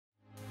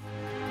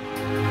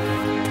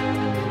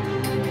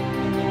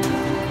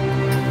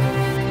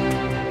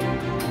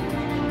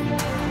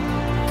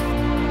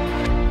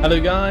Hello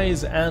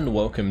guys, and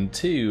welcome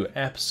to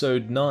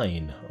episode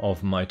 9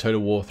 of my Total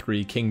War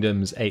 3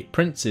 Kingdoms 8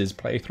 Princes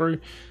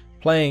playthrough,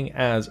 playing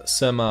as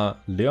Sima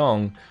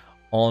Liang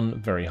on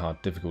very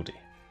hard difficulty.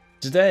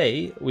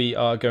 Today we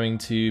are going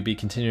to be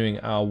continuing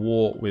our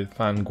war with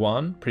Fan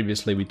Guan.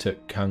 Previously we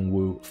took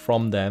Kangwu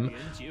from them,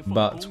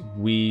 but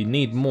we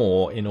need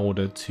more in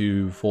order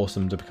to force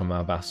them to become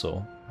our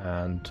vassal,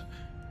 and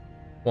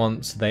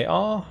once they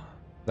are,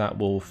 that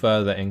will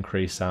further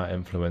increase our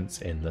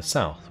influence in the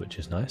south, which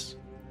is nice.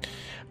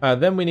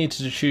 Then we need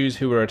to choose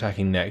who we're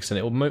attacking next, and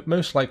it will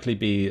most likely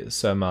be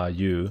Sima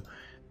Yu.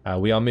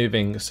 We are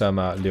moving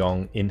Sima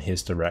Liang in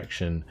his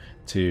direction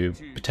to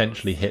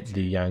potentially hit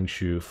the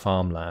Yangshu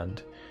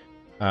farmland.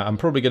 I'm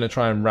probably going to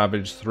try and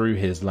ravage through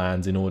his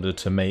lands in order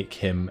to make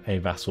him a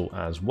vassal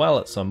as well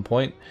at some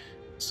point.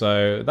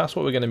 So that's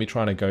what we're going to be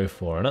trying to go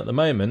for, and at the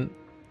moment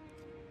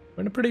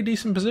we're in a pretty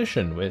decent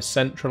position. We're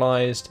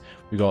centralized,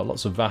 we've got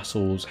lots of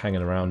vassals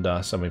hanging around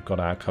us, and we've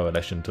got our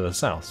coalition to the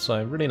south,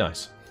 so really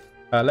nice.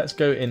 Let's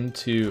go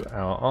into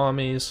our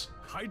armies.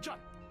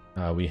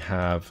 We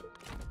have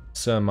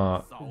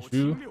Sima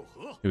Zhu,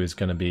 who is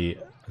going to be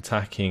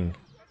attacking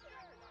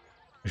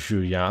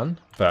Zhuyan,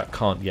 but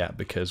can't yet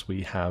because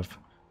we have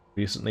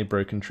recently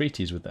broken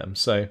treaties with them,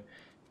 so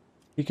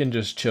he can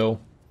just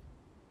chill.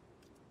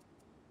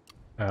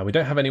 We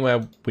don't have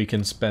anywhere we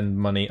can spend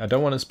money. I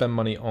don't want to spend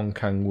money on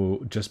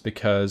Kangwu just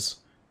because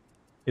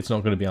it's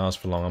not going to be ours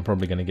for long. I'm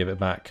probably going to give it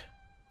back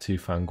to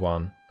Fan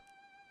Guan.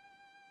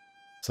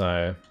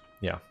 So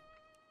yeah,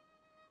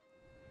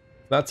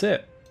 that's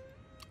it.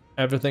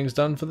 Everything's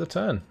done for the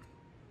turn.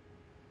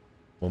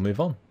 We'll move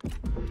on.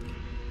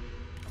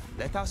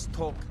 Let us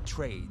talk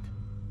trade.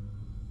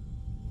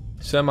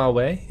 Sima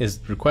Wei is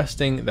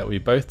requesting that we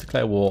both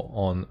declare war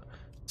on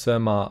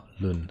Sima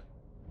Lun.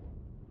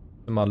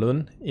 Sima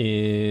Lun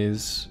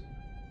is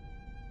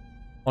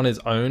on his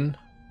own,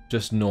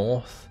 just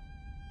north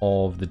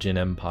of the Jin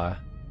Empire.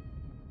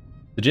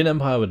 The Jin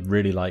Empire would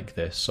really like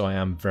this, so I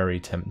am very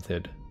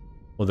tempted.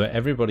 Although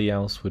everybody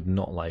else would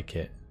not like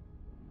it.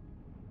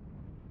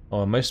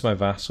 Or most of my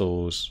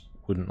vassals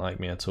wouldn't like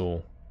me at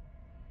all.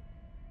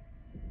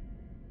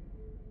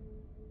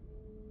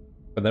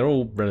 But they're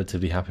all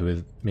relatively happy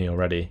with me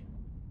already.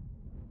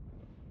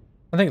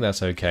 I think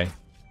that's okay.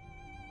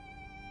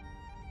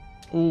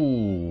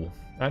 Ooh,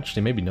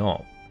 actually maybe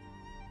not.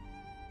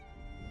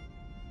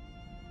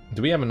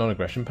 Do we have a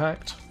non-aggression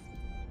pact?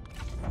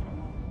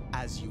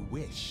 As you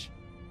wish.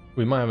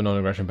 We might have a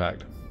non-aggression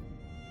pact.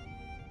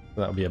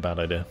 That would be a bad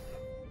idea.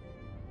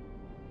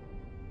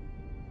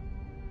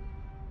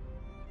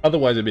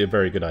 Otherwise it'd be a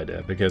very good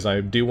idea, because I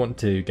do want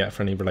to get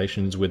friendly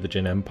relations with the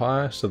Jin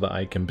Empire so that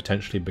I can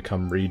potentially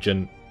become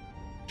regent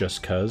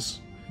just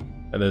cause.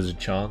 And there's a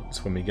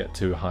chance when we get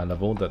to a high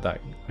level that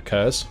that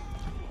occurs.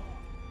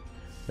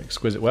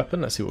 Exquisite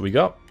weapon, let's see what we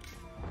got.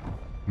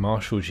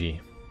 Marshal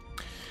G.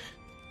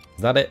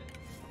 Is that it?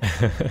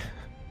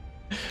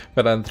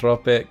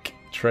 Philanthropic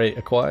trait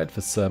acquired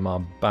for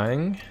Sima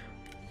Bang.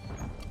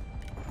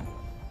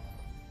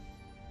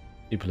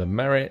 People of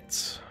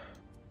merit.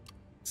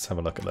 Let's have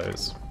a look at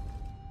those.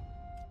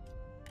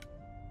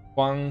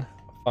 Huang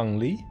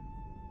Fengli.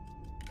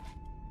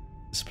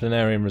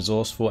 Disciplinarian,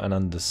 resourceful, and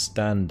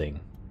understanding.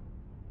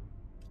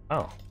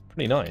 Oh,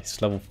 pretty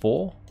nice. Level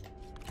 4.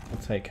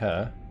 We'll take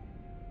her.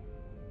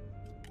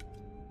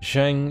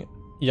 Zheng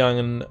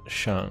Yang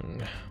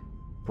Shang.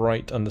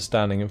 Bright,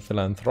 understanding, and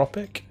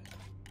philanthropic.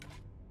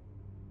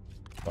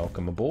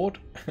 Welcome aboard.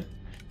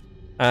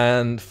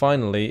 And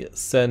finally,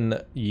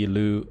 Sen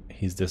Yilu.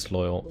 He's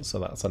disloyal, so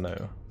that's a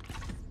no.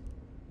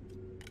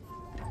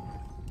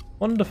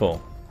 Wonderful.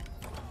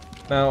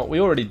 Now, we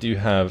already do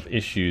have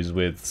issues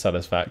with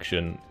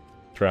satisfaction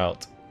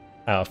throughout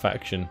our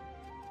faction,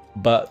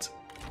 but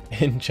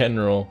in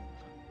general,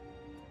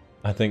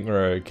 I think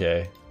we're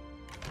okay.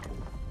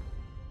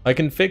 I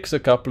can fix a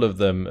couple of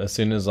them as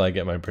soon as I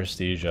get my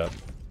prestige up,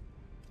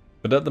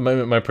 but at the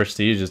moment my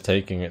prestige is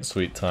taking its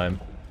sweet time.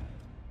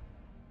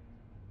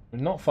 We're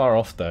not far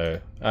off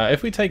though.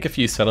 If we take a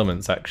few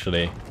settlements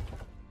actually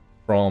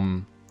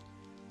from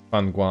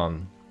Fan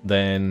Guan,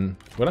 then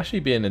we'll actually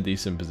be in a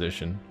decent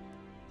position.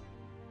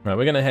 Right,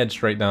 we're going to head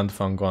straight down to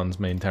Fan Guan's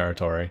main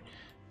territory,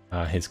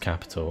 his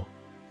capital,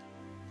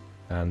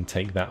 and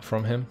take that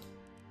from him.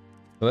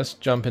 So let's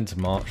jump into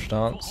march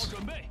stance.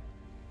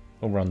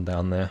 We'll run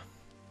down there.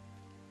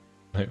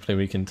 Hopefully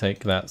we can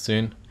take that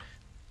soon.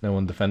 No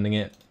one defending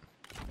it.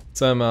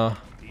 Sima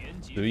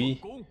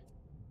Lui.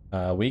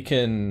 We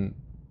can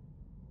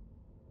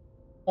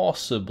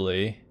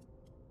possibly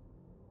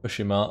push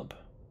him up.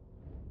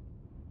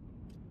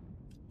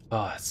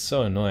 Oh, it's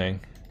so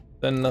annoying.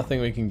 There's nothing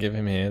we can give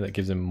him here that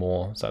gives him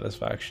more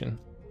satisfaction.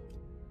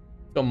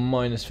 Got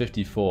minus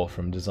 54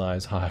 from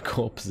Desire's higher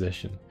court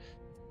position,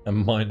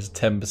 and minus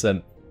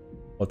 10%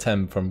 or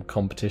 10 from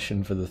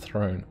competition for the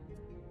throne.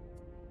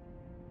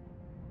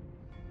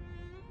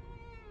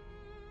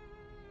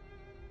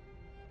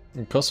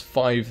 It costs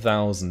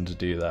 5,000 to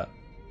do that.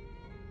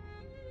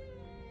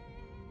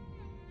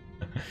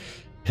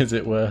 Is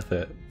it worth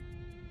it?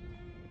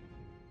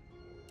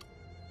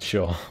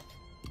 Sure,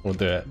 we'll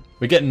do it.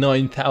 We get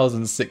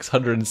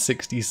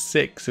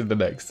 9,666 in the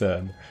next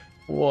turn.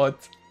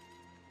 What?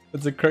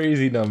 That's a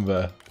crazy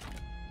number.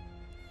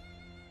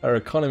 Our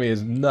economy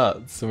is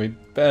nuts and we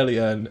barely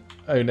own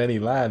any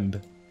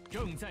land.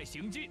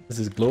 This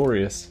is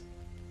glorious.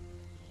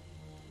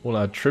 All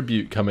our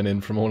tribute coming in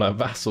from all our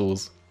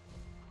vassals.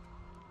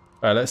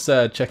 Alright, let's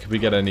check if we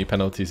get any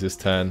penalties this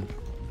turn.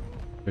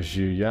 For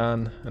Zhu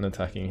Yan and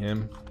attacking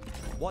him.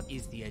 What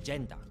is the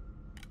agenda?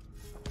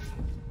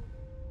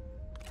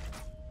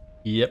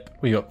 Yep,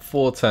 we got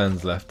 4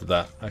 turns left of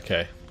that.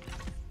 Okay.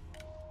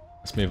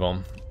 Let's move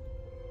on.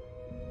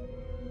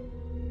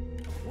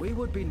 We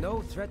would be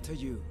no threat to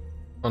you.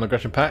 On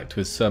aggression pact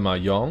with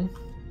Sima Liang.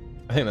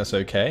 I think that's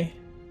okay.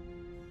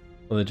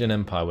 Well, the Jin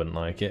Empire wouldn't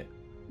like it.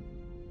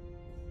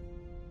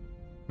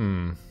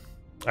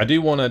 I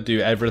do want to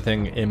do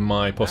everything in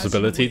my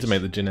possibility to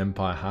make the Jin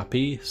Empire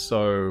happy,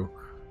 so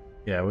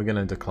yeah, we're going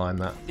to decline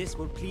that. This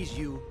will please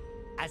you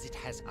as it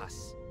has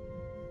us.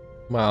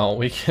 Well,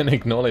 we can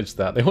acknowledge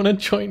that. They want to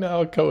join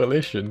our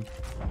coalition.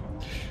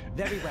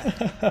 Very well.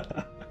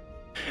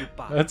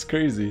 That's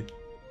crazy.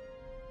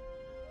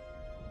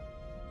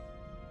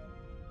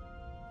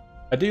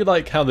 I do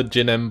like how the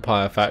Jin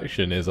Empire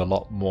faction is a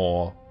lot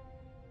more,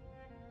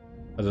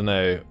 I don't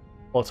know,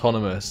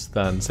 autonomous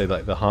than, say,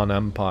 like the Han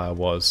Empire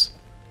was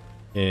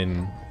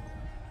in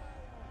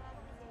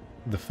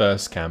the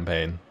first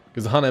campaign.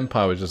 Because the Han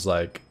Empire was just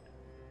like,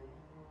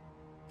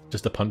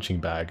 just a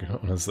punching bag,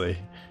 honestly.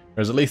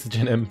 Whereas at least the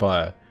Jin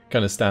Empire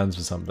kind of stands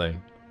for something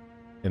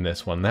in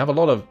this one. They have a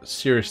lot of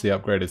seriously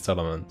upgraded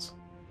settlements.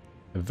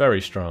 They're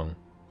very strong.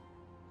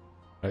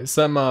 Right,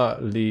 Sima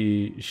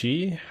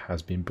Liang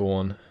has been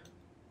born.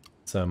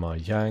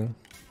 Sima Liang.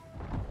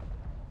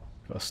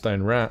 Got a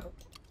stone rat.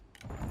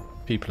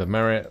 People of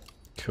merit.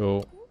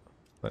 Cool.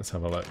 Let's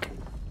have a look.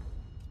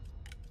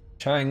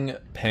 Chang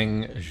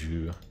Peng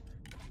Zhu.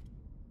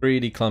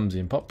 Greedy,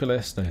 clumsy, and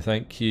populist. No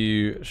thank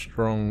you.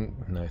 Strong.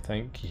 No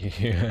thank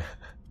you.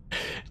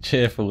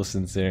 Cheerful,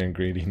 sincere, and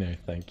greedy. No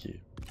thank you.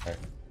 Right.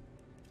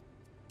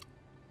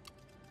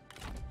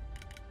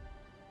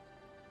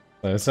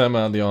 So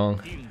Sima Liang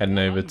heading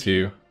over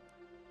to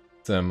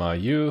Sima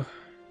Yu.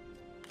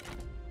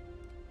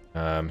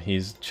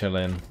 He's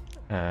chilling.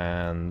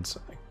 And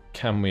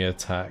can we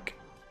attack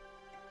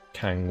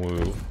Kang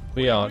Wu?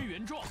 We are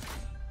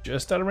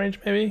just out of range,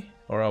 maybe?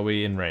 Or are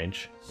we in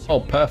range? Oh,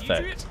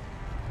 perfect.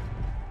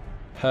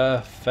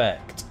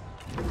 Perfect.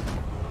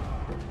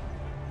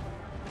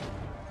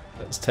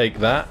 Let's take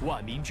that.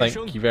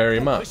 Thank you very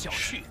much.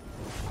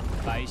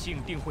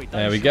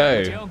 There we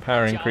go.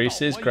 Power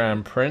increases.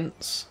 Grand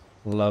Prince.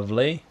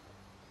 Lovely.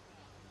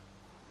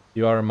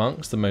 You are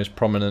amongst the most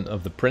prominent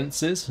of the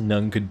princes.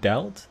 None could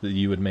doubt that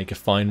you would make a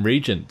fine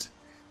regent.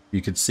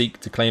 You could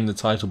seek to claim the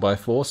title by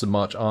force and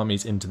march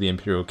armies into the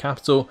imperial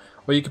capital,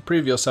 or you could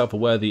prove yourself a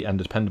worthy and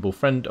dependable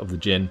friend of the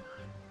Jin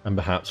and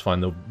perhaps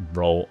find the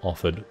role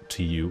offered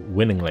to you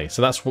winningly.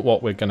 So that's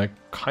what we're going to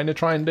kind of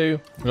try and do.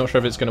 I'm not sure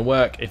if it's going to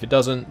work. If it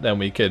doesn't, then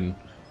we can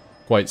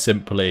quite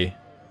simply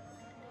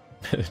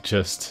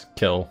just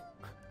kill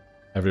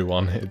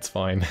everyone. It's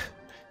fine.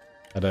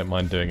 I don't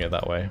mind doing it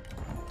that way.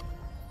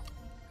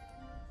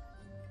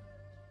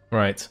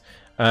 Right.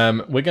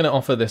 We're going to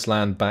offer this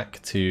land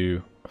back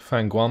to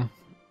Fangguan,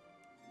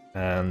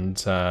 and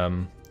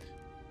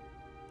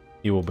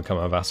he will become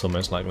a vassal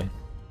most likely.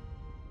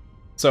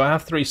 So I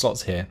have 3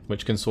 slots here,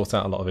 which can sort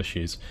out a lot of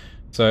issues.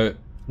 So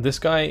this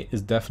guy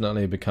is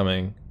definitely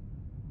becoming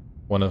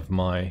one of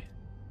my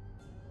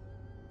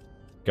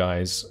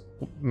guys.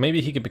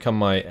 Maybe he could become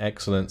my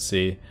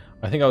excellency.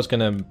 I think I was going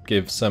to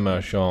give Sima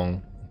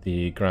Zhong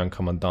the Grand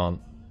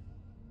Commandant,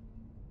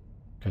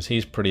 because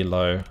he's pretty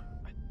low.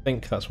 I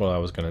think that's what I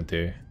was going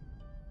to do.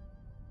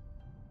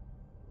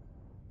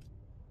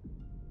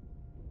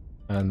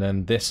 And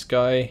then this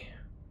guy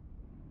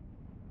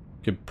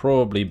could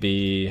probably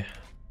be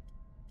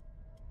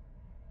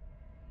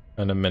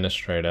an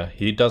administrator.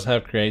 He does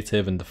have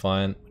creative and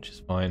defiant, which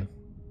is fine.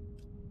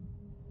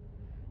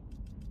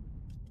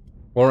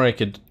 Or I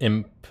could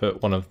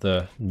input one of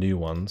the new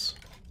ones.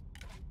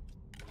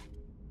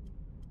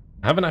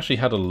 I haven't actually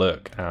had a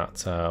look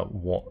at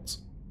what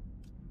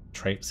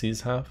traits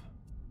these have.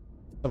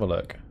 Let's have a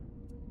look.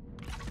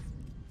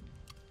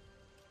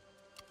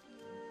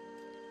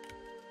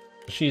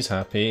 She's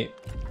happy.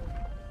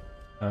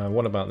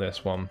 What about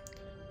this one?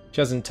 She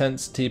has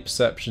intensity,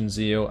 perception,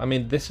 zeal. I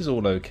mean, this is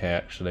all okay,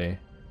 actually.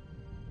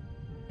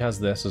 She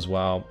has this as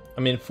well. I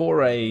mean,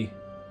 for a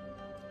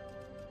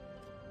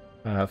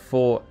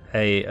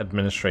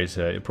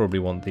administrator, you probably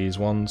want these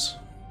ones.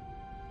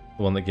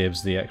 The one that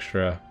gives the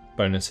extra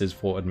bonuses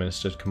for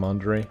administered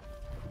commandery.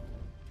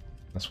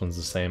 This one's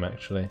the same,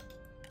 actually.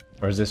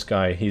 Whereas this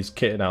guy, he's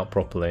kitted out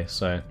properly.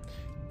 So,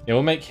 yeah,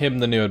 we'll make him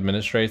the new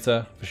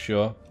administrator for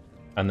sure,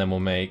 and then we'll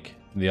make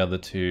the other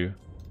 2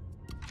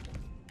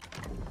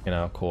 in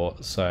our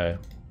court. So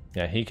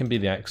yeah, he can be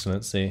the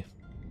excellency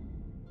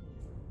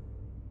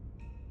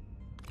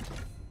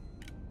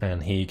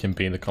and he can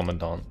be the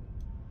commandant.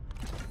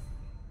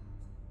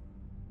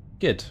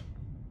 Good.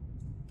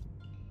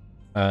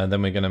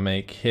 Then we're going to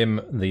make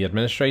him the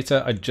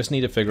administrator. I just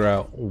need to figure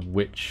out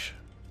which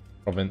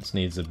province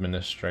needs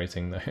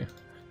administrating though. Let's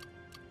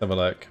have a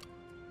look.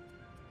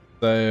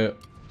 So,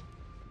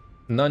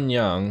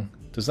 Nanyang,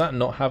 does that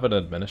not have an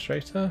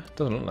administrator?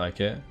 Doesn't look like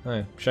it.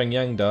 No,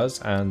 Shenyang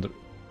does, and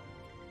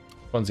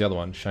what's the other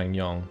one?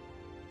 Shenyang.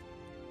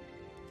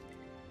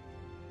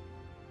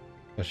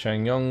 So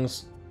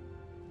Shenyang's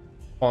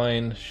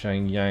fine,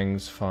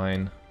 Shenyang's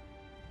fine.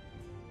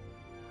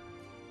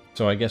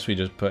 So I guess we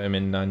just put him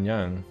in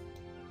Nanyang.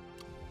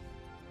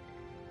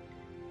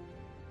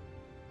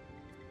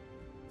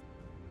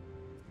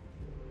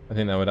 I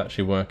think that would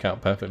actually work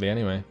out perfectly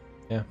anyway.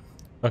 Yeah.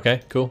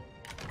 Okay, cool.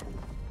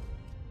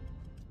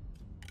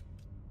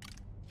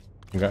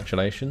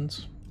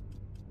 Congratulations.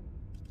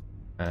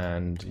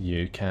 And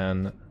you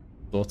can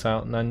sort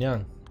out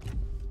Nanyang.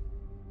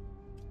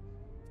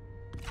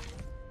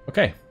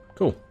 Okay,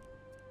 cool.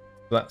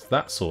 That's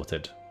that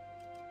sorted.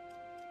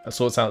 That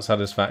sorts out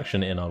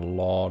satisfaction in a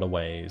lot of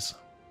ways.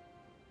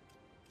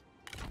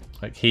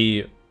 Like,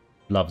 he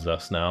loves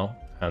us now,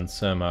 and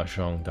Sima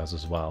Liang does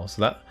as well.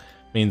 So that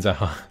means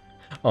our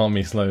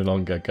army's no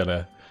longer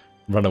gonna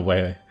run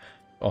away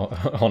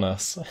on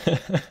us.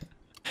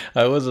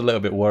 I was a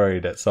little bit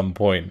worried at some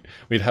point.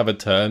 We'd have a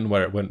turn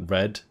where it went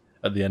red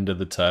at the end of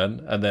the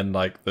turn, and then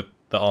like the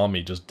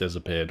army just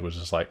disappeared, was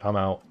just like, I'm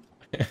out.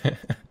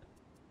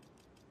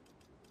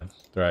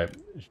 Right,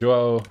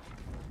 Zhuo,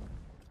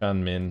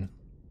 Shanmin.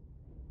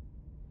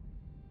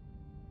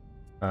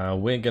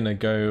 We're gonna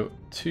go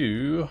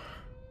to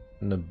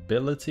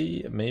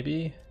nobility,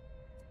 maybe?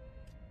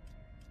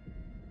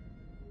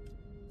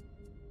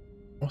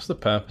 What's the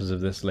purpose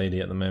of this lady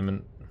at the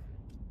moment?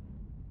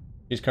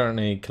 She's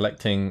currently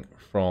collecting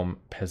from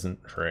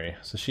peasantry,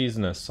 so she's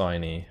an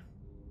assignee.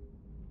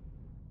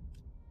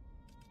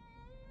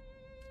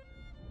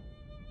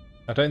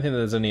 I don't think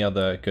there's any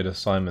other good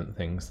assignment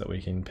things that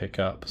we can pick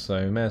up,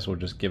 so may as well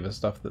just give her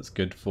stuff that's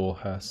good for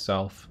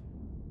herself.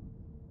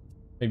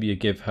 Maybe you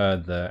give her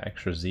the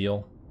extra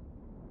zeal.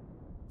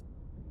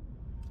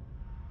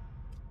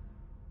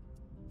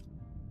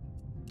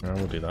 Oh,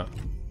 we'll do that.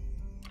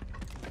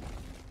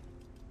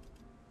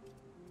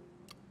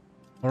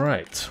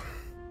 Alright.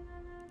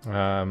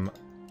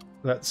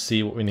 Let's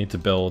see what we need to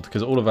build,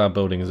 because all of our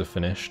buildings are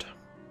finished.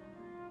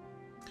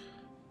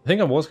 I think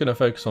I was going to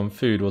focus on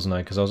food, wasn't I?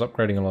 Because I was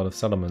upgrading a lot of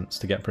settlements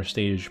to get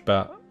prestige,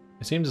 but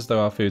it seems as though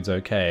our food's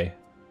okay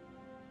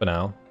for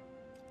now.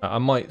 I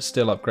might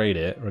still upgrade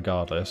it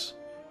regardless,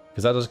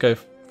 because that does go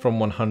from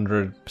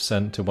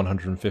 100% to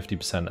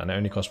 150%, and it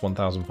only costs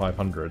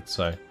 1,500,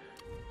 so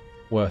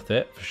worth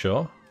it for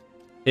sure.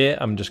 Here,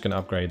 I'm just going to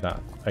upgrade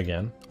that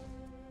again.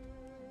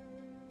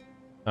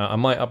 I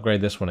might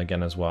upgrade this one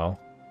again as well.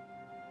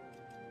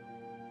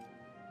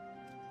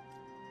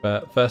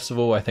 But first of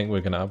all, I think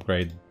we're going to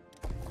upgrade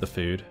the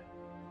food.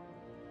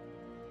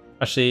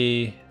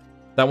 Actually,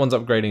 that one's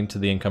upgrading to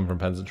the income from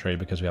peasantry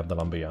because we have the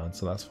lumberyard,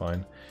 so that's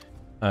fine.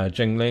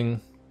 Jingling.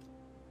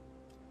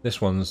 This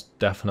one's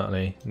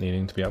definitely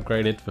needing to be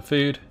upgraded for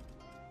food.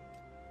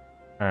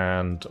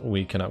 And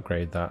we can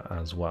upgrade that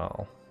as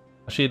well.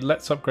 Actually,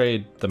 let's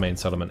upgrade the main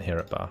settlement here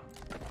at Bar.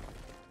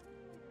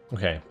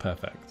 Okay,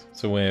 perfect.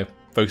 So we're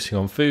focusing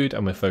on food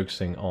and we're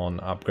focusing on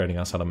upgrading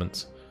our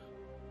settlements.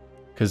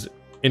 Because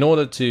in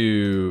order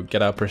to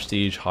get our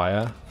prestige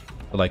higher,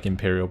 like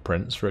Imperial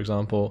Prince, for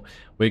example,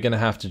 we're going to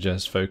have to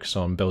just focus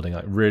on building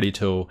like really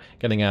tall,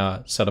 getting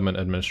our settlement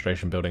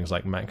administration buildings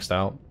like maxed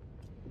out.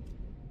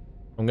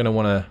 I'm going to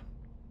want to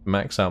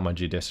max out my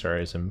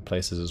judiciaries in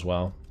places as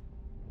well.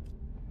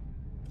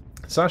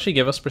 Does it actually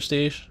give us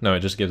prestige? No,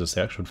 it just gives us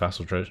the actual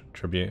vassal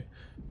tribute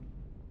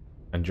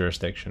and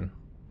jurisdiction.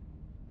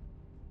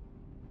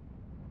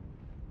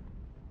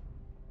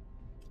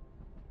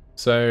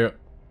 So,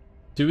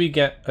 do we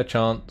get a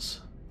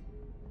chance?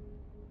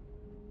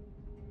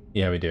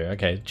 Yeah, we do.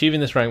 Okay, achieving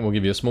this rank will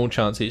give you a small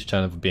chance each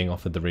turn of being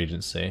offered the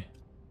regency.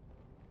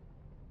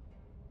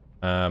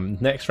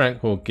 Next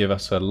rank will give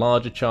us a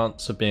larger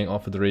chance of being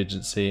offered the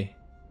regency.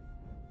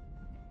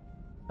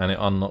 And it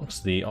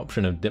unlocks the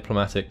option of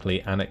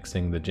diplomatically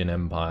annexing the Jin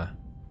Empire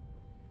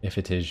if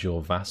it is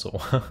your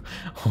vassal.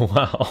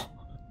 Wow.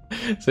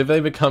 So if they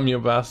become your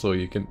vassal,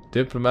 you can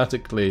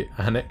diplomatically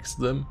annex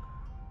them?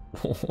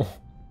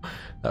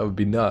 That would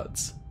be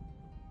nuts.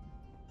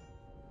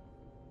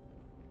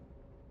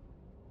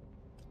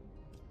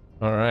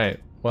 Alright,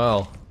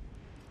 well,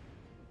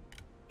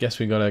 guess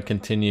we gotta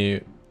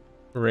continue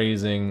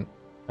raising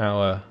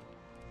our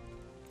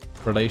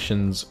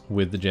relations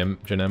with the Jin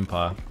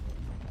Empire.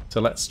 So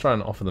let's try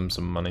and offer them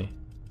some money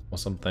or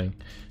something.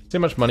 See how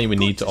much money we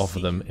need to offer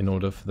them in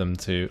order for them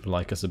to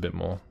like us a bit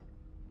more.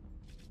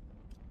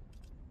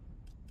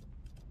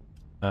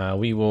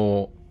 We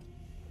will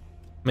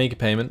make a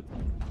payment.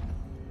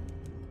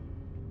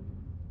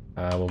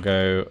 We'll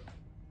go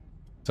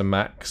to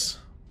max.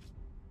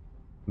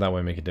 That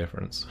won't make a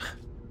difference.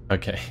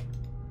 Okay.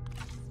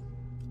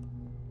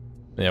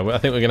 Yeah, I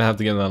think we're going to have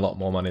to give them a lot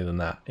more money than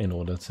that in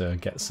order to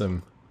get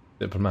some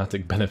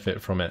diplomatic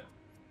benefit from it.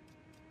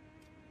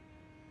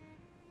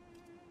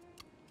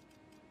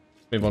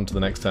 Move on to the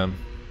next term.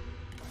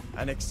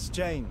 An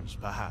exchange,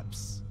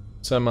 perhaps.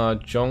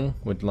 Sima Liang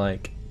would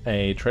like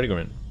a trade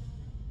agreement.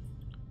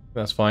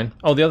 That's fine.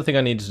 Oh, the other thing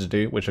I needed to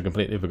do, which I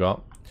completely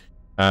forgot,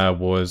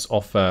 was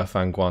offer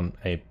Fangguan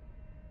a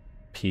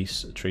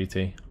peace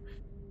treaty.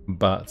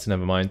 But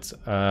never mind.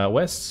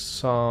 Where's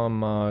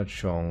Sima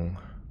Liang?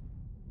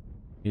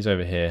 He's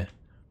over here.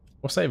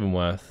 What's that even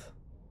worth?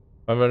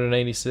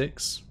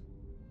 586?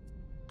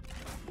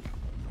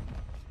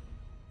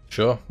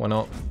 Sure, why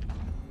not?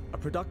 A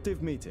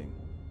productive meeting.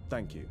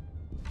 Thank you.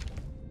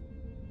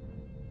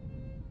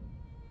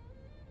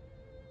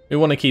 We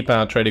want to keep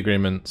our trade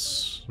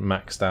agreements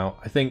maxed out.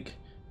 I think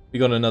we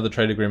got another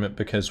trade agreement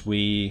because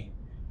we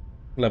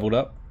leveled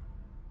up.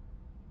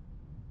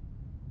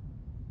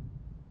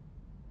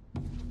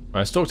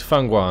 Let's talk to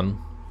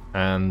Fangguan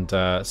and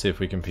see if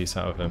we can peace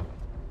out with him.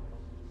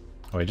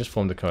 Oh, he just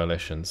formed a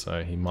coalition,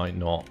 so he might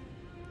not.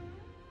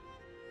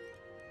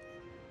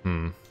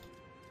 Kind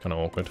of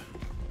awkward.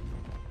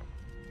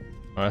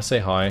 Alright, say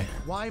hi.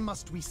 Why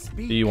must we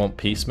speak? Do you want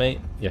peace, mate?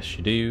 Yes,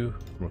 you do.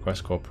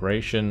 Request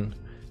cooperation.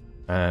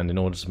 And in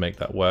order to make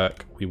that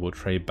work, we will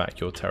trade back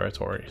your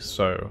territory.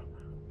 So,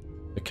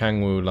 the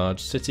Kangwoo large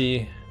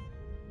city.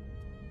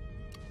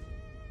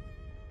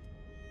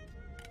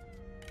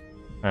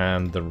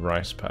 And the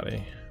rice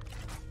paddy.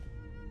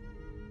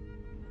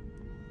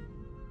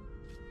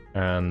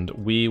 And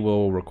we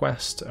will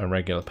request a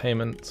regular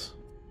payment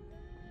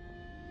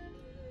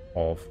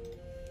of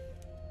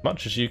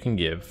much as you can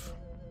give.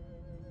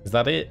 Is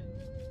that it?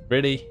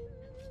 Really?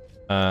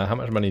 How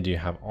much money do you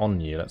have on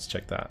you? Let's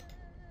check that.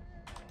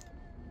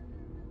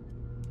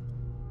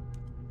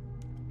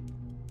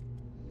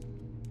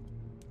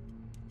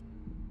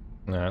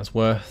 No, it's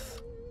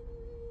worth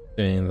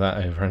doing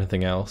that over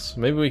anything else.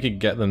 Maybe we could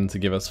get them to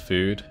give us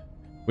food.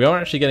 We are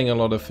actually getting a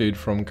lot of food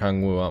from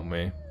Kangwoo, aren't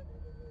we?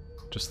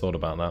 Just thought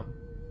about that.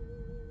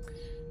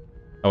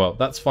 Oh well,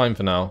 that's fine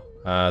for now.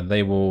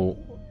 They will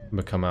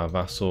become our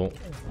vassal.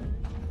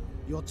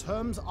 Your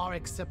terms are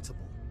acceptable.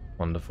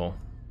 Wonderful.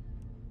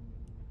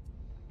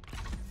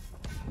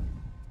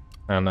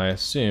 And I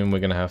assume we're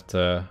going to have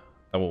to...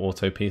 that will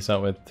auto peace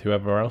out with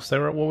whoever else they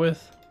were at war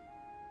with.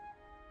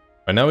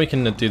 Right, now we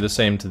can do the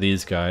same to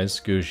these guys,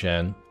 Gu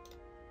Zhen.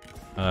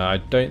 I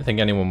don't think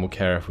anyone will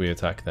care if we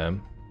attack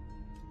them.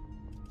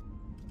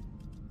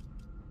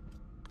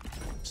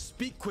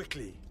 Speak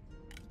quickly.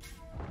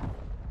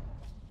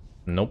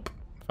 Nope.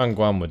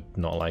 Fangguan would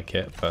not like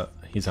it, but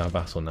he's our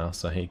vassal now,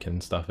 so he can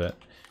stuff it.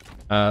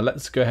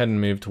 Let's go ahead and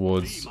move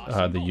towards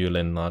the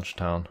Yulin large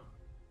town.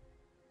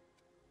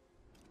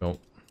 Cool.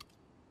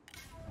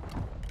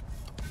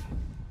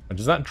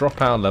 Does that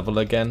drop our level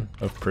again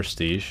of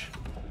prestige?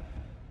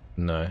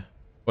 No.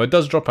 Well, it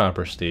does drop our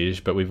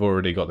prestige, but we've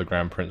already got the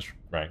Grand Prince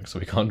rank, so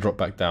we can't drop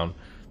back down.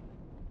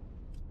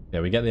 Yeah,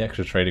 we get the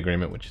extra trade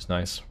agreement, which is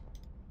nice.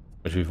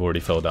 Which we've already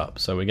filled up.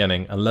 So we're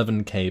getting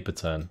 11k per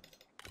turn.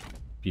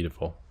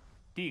 Beautiful.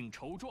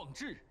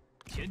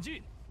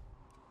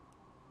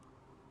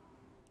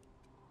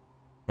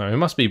 Right, we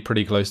must be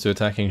pretty close to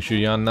attacking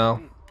Shuyan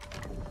now.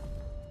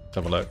 Let's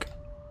have a look.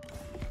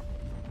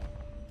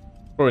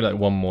 Probably like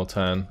one more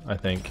turn, I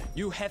think.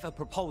 You have a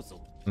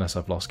proposal. Unless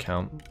I've lost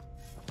count.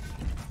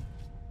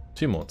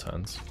 2 more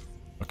turns.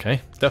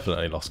 Okay,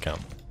 definitely lost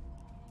count.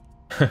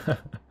 We've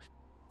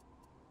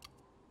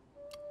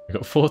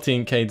got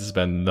 14k to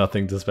spend,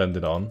 nothing to spend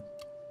it on.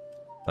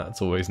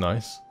 That's always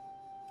nice.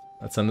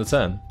 Let's end the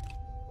turn.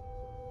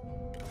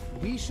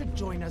 We should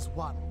join as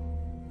one.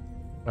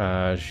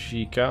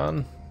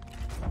 Shikan.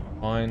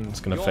 Fine, it's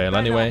gonna Your fail banner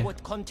anyway.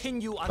 would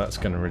continue That's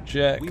gonna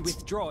reject. We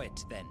withdraw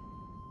it then.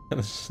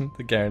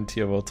 The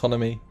guarantee of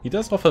autonomy. He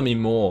does offer me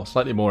more,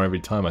 slightly more every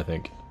time, I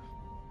think.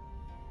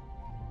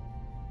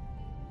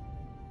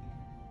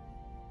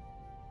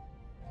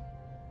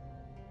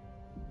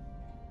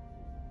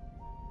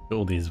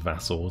 All these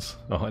vassals.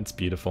 Oh, it's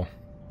beautiful.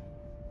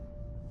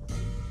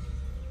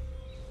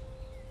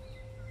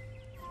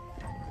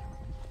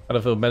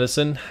 Battlefield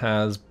medicine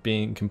has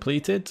been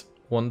completed.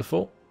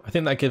 Wonderful. I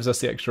think that gives us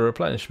the extra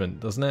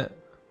replenishment, doesn't it?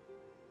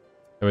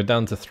 And we're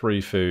down to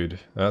 3 food.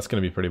 That's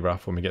going to be pretty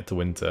rough when we get to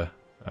winter.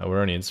 We're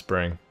only in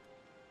spring.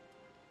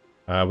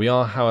 We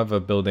are,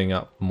 however, building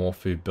up more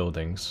food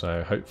buildings,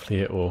 so hopefully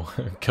it will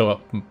go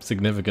up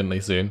significantly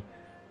soon.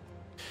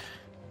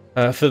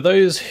 For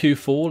those who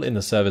fall in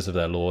the service of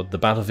their lord, the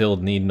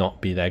battlefield need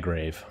not be their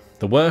grave.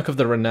 The work of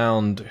the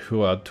renowned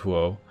Hua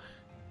Tuo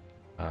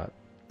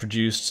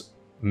produced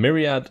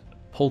myriad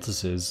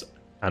poultices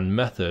and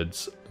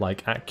methods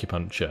like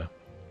acupuncture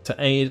to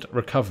aid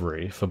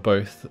recovery for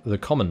both the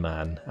common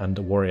man and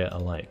warrior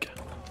alike.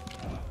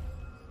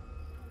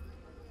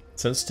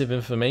 Sensitive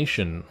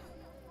information.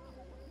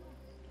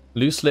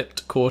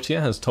 Loose-lipped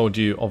courtier has told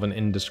you of an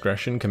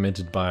indiscretion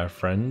committed by a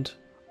friend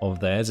of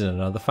theirs in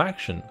another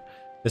faction.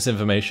 This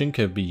information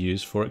could be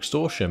used for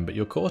extortion, but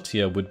your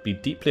courtier would be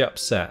deeply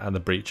upset at the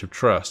breach of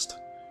trust.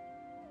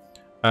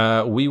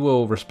 We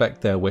will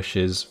respect their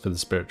wishes for the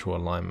spiritual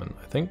alignment,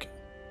 I think.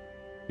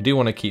 We do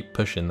want to keep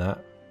pushing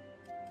that.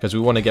 because we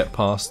want to get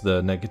past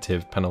the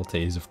negative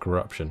penalties of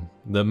corruption.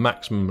 The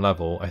maximum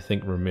level, I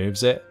think,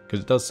 removes it, because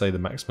it does say the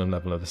maximum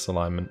level of this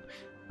alignment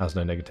has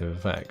no negative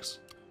effects.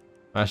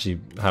 I actually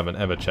haven't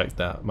ever checked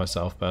that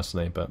myself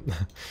personally, but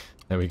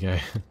there we go.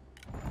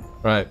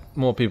 Right,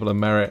 more people of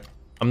merit.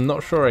 I'm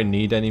not sure I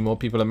need any more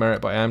people of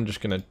merit, but I am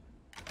just going to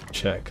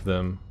check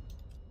them.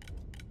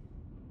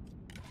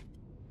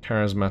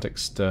 Charismatic,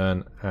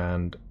 stern,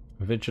 and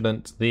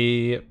vigilant.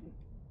 The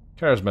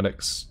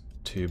charismatics,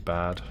 too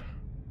bad.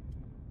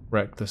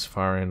 Reckless,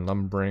 fiery, and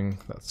lumbering.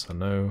 That's a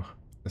no.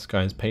 This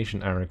guy is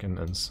patient, arrogant,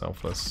 and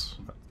selfless.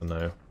 That's a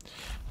no.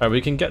 Alright, we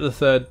can get the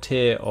third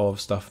tier of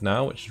stuff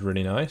now, which is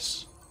really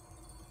nice.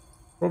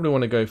 Probably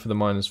want to go for the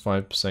minus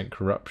 5%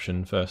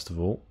 corruption first of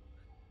all,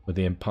 with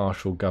the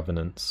impartial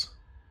governance.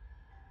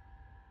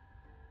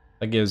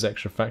 That gives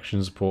extra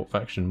faction support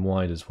faction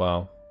wide as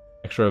well.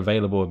 Extra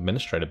available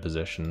administrative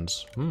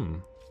positions.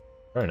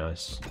 Very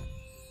nice.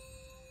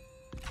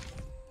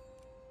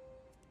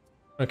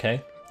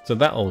 Okay, so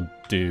that'll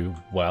do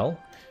well.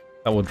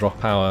 That will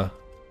drop our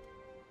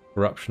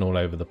corruption all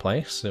over the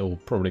place. It will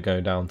probably go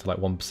down to like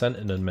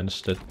 1% in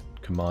administered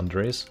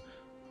commanderies.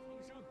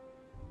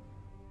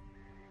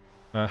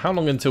 How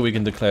long until we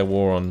can declare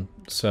war on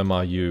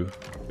Sima Liang?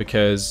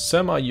 Because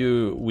Sima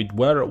Liang we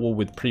were at war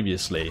with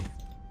previously,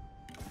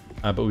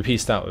 but we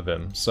peaced out with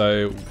him.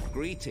 So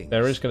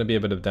there is going to be a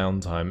bit of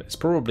downtime. It's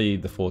probably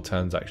the 4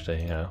 turns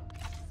actually, yeah.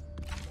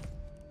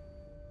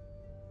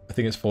 I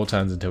think it's 4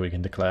 turns until we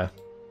can declare.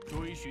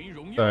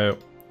 So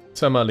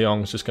Sima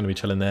Liang's just going to be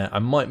chilling there. I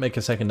might make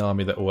a second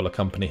army that will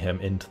accompany him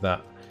into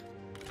that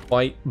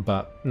fight,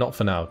 but not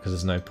for now because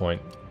there's no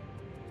point.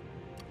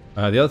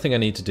 The other thing I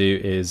need to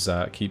do is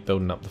keep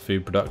building up the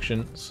food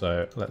production,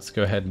 so let's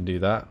go ahead and do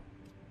that.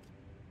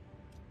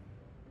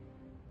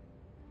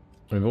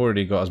 We've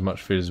already got as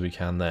much food as we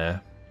can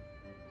there.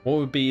 What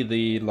would be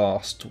the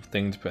last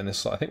thing to put in this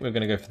slot? I think we're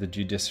going to go for the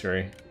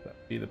judiciary.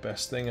 That'd be the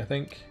best thing, I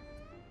think.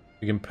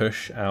 We can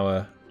push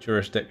our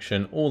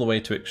jurisdiction all the way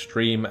to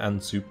extreme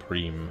and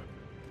supreme.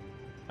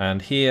 And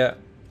here,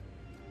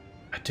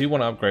 I do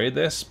want to upgrade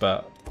this,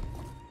 but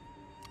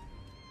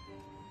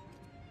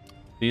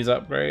these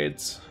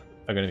upgrades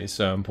are going to be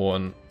so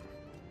important.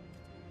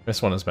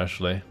 This one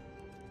especially.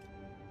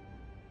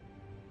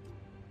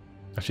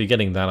 Actually,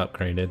 getting that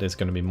upgraded is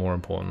going to be more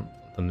important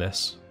than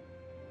this.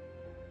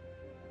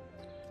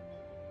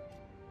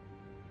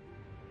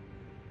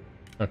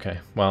 Okay,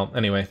 well,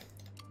 anyway.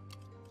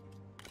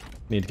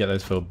 Need to get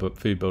those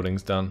food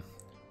buildings done.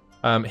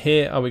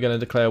 Here, are we going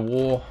to declare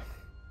war?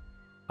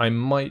 I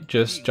might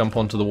just jump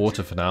onto the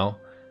water for now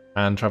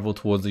and travel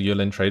towards the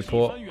Yulin trade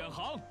port.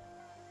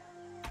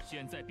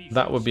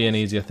 That would be an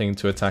easier thing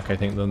to attack, I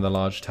think, than the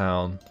large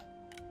town.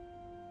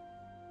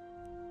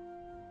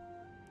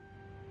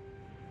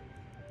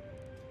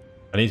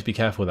 I need to be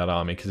careful with that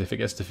army, because if it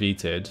gets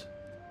defeated,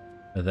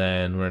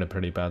 then we're in a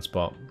pretty bad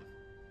spot.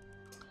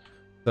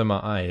 So my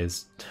eye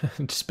is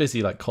just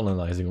busy like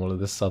colonizing all of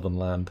this southern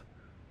land.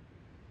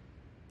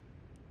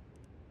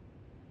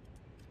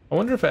 I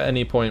wonder if at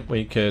any point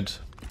we could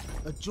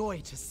A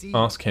joy to see.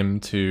 ask him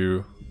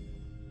to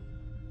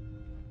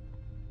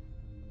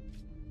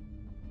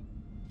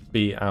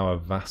be our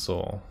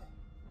vassal.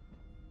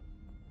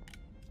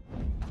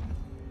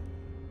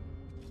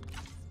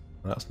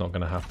 That's not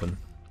going to happen.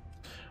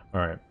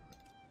 Alright.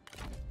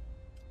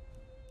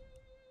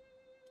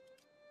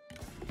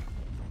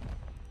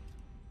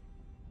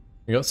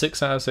 We got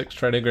 6 out of 6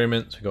 trade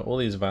agreements. We got all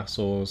these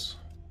vassals.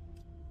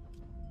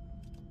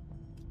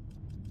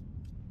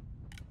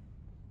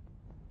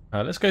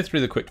 Let's go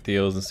through the quick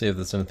deals and see if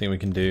there's anything we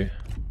can do.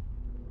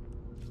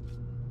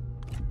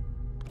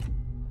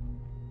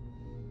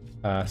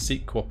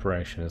 Seek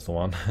cooperation is the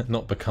one,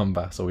 not become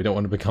vassal. We don't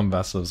want to become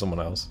vassal of someone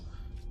else.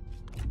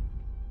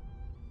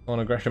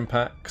 Non-aggression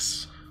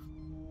pacts.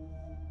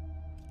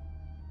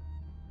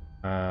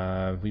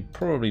 We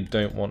probably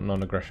don't want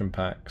non-aggression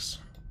pacts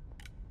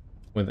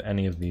with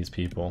any of these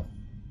people.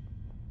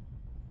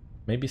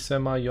 Maybe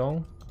Sima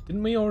Liang?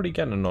 Didn't we already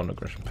get a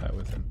non-aggression pact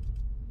with him?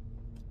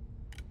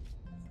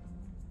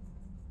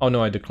 Oh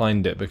no, I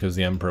declined it because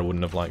the Emperor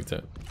wouldn't have liked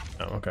it.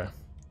 Oh, okay.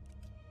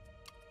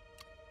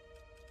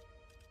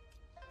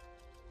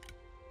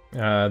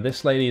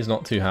 This lady is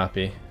not too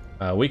happy.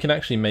 We can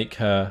actually make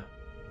her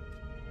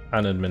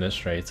an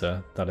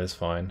administrator, that is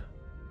fine.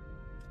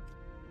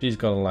 She's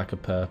got a lack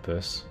of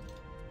purpose.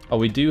 Oh,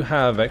 we do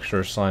have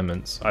extra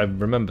assignments. I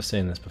remember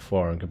seeing this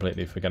before and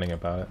completely forgetting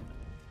about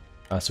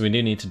it. So we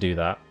do need to do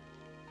that.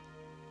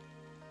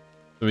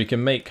 So we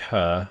can make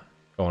her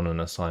go on an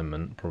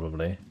assignment,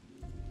 probably.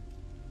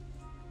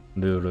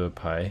 Lulu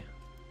pay.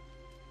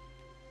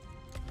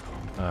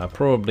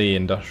 Probably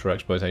industrial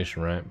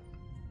exploitation, right?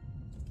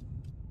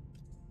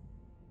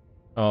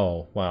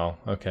 Oh, wow,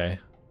 okay.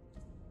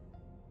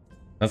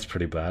 That's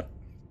pretty bad.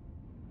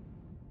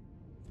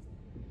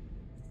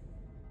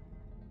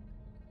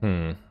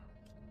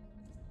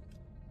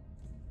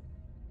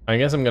 I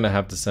guess I'm gonna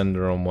have to send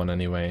her on one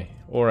anyway,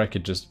 or I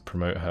could just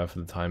promote her for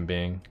the time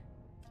being.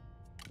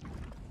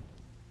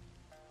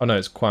 Oh no,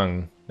 it's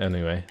Kwang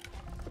anyway.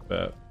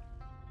 But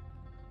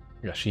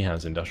yeah, she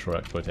has industrial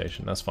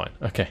exploitation. That's fine.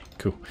 Okay,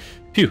 cool.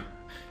 Phew.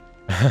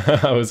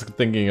 I was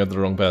thinking of the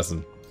wrong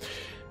person.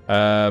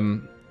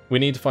 We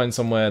need to find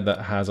somewhere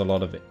that has a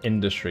lot of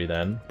industry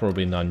then.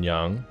 Probably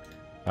Nanyang.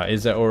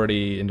 Is there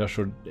already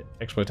industrial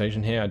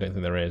exploitation here? I don't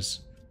think there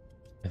is.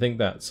 I think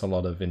that's a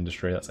lot of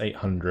industry. That's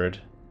 800.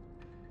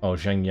 Oh,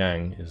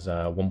 Zhengyang is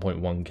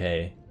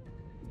 1.1k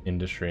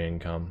industry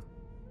income.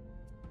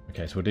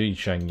 Okay, so we'll do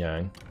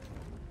Zhengyang.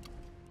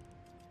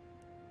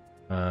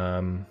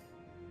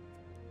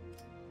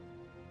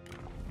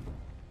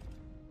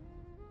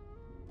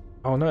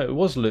 Oh no, it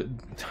was.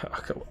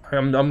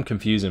 I'm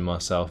confusing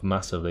myself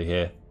massively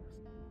here.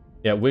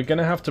 Yeah, we're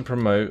gonna have to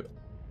promote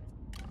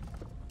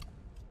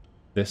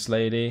this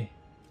lady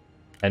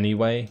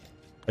anyway.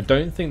 I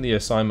don't think the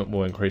assignment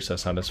will increase her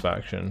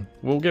satisfaction.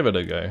 We'll give it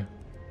a go.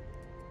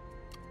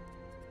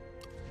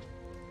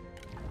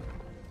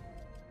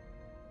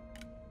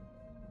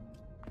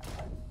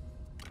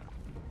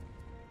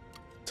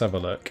 Let's have a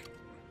look.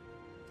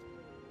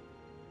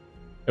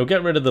 It'll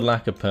get rid of the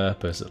lack of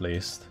purpose at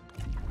least.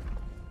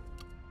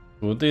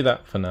 We'll do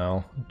that for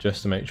now,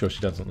 just to make sure she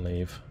doesn't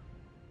leave.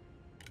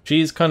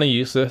 She's kind of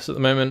useless at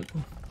the moment.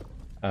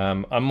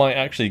 I might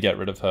actually get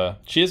rid of her.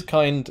 She is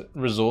kind,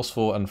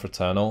 resourceful, and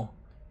fraternal,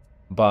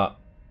 but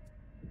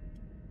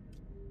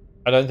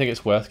I don't think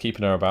it's worth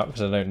keeping her about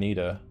because I don't need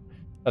her.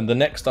 And the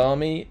next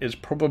army is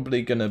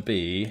probably going to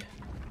be...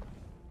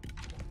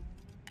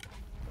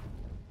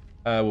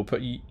 we'll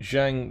put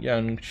Zhang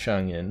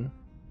Yanshang in.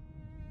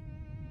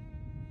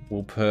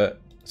 We'll put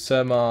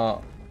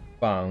Sima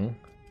Liang.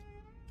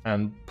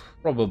 And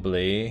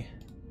probably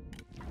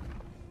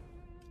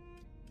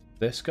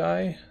this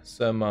guy,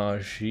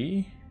 Sima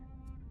Ji.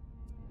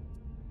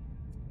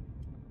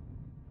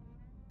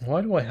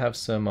 Why do I have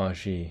Sima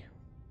Ji?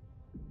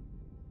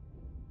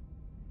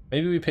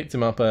 Maybe we picked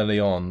him up early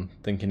on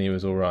thinking he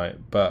was alright,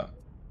 but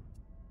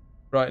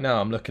right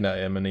now I'm looking at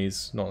him and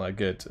he's not that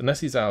good.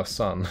 Unless he's our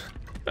son.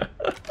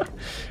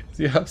 Is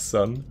he our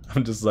son?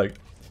 I'm just like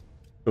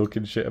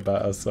talking shit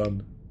about our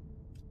son.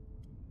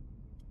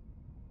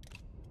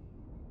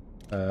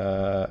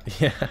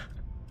 Yeah.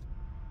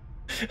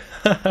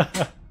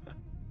 I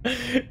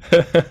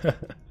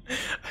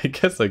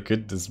guess I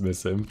could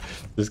dismiss him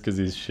just because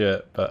he's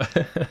shit, but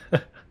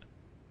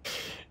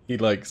he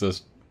likes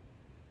us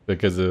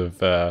because of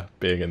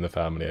being in the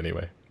family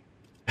anyway.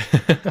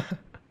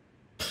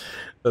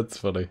 That's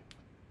funny.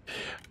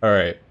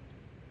 Alright.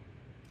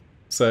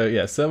 So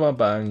yeah, Sima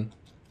Liang.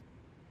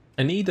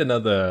 I need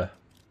another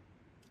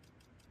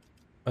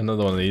one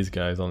of these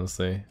guys,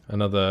 honestly.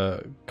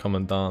 Another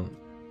commander.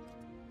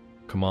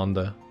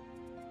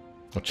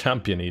 Or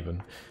champion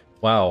even.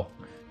 Wow.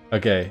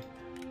 Okay.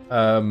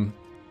 Yeah,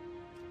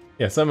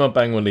 Sima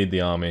Liang will lead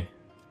the army.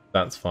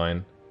 That's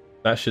fine.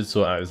 That should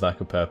sort out his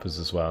lack of purpose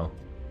as well.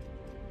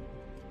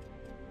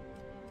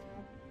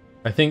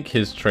 I think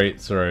his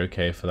traits are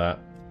okay for that.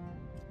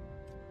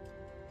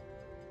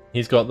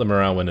 He's got the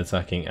morale when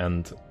attacking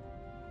and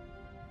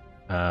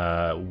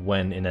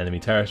when in enemy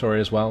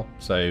territory as well.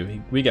 So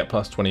we get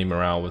plus 20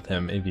 morale with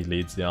him if he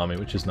leads the army,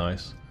 which is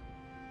nice.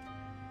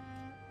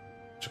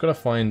 Just gotta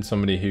find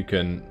somebody who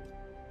can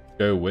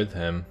go with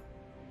him.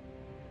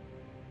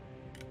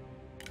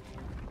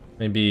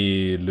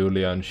 Maybe Liu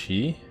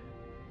Lianxi?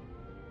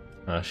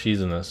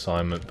 She's an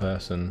assignment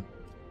person.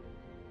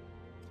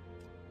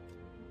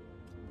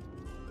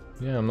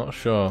 Yeah, I'm not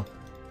sure.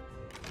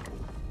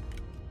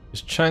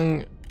 Is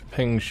Chang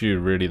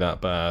Pengshu really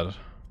that bad?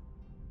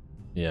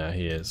 Yeah,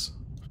 he is.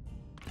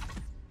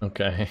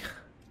 Okay.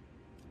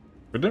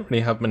 We don't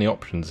really have many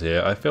options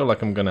here. I feel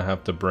like I'm gonna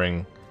have to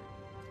bring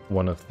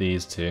one of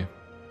these two.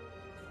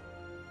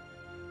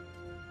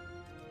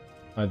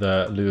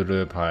 Either Lu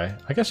Rupai.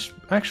 I guess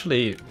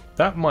actually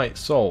that might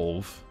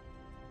solve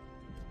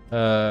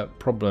a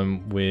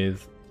problem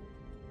with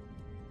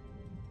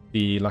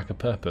the lack of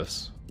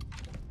purpose.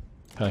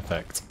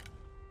 Perfect.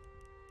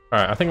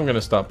 Alright, I think I'm going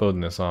to start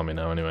building this army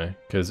now anyway,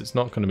 because it's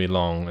not going to be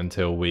long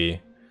until we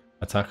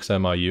attack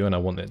Sima Yu, and I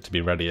want it to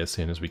be ready as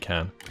soon as we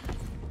can.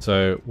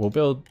 So we'll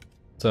build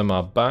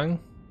Sima Liang.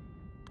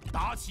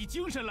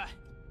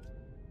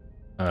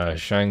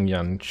 Zhang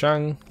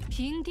Yanshang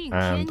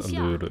and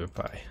Liu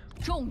Rupai.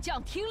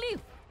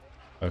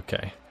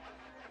 Okay.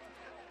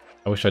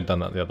 I wish I'd done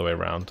that the other way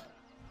around.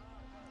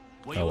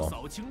 Oh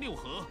well.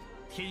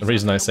 The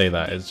reason I say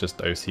that is just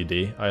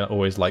OCD. I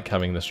always like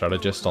having the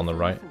strategist on the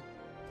right.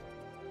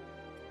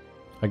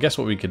 I guess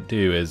what we could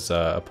do is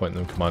appoint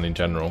them commanding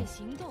general.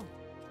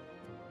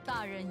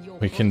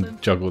 We can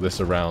juggle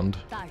this around.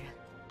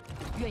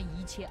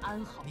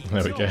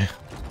 There we go.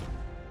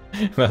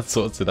 That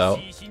sorts it out.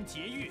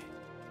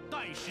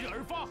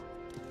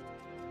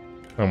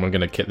 And we're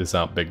going to kit this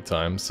out big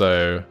time.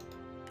 So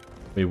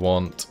we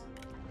want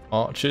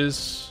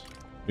archers,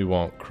 we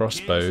want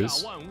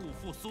crossbows,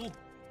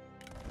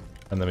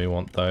 and then we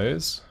want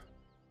those.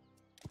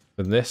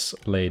 For this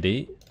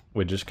lady,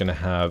 we're just going to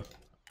have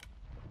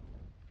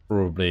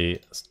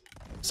probably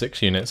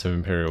 6 units of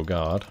Imperial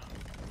Guard.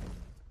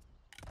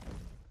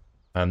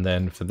 And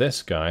then for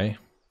this guy,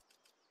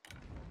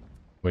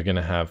 we're going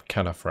to have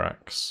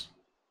cataphracts.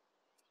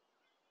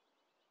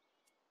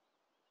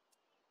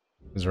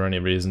 Is there any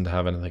reason to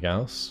have anything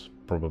else?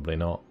 Probably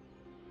not.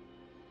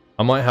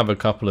 I might have a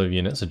couple of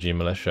units of G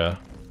Militia,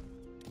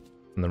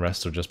 and the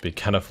rest will just be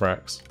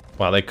cataphracts.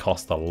 Wow, they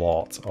cost a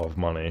lot of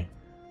money.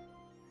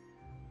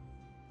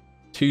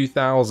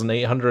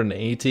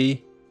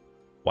 2,880?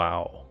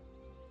 Wow.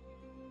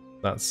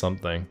 That's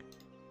something.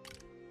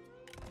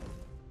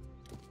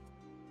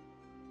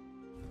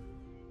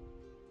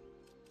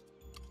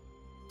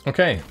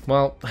 Okay,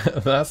 well,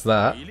 that's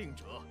that.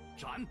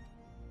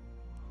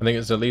 I think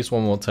it's at least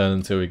one more turn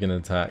until we can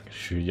attack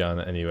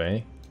Shuyan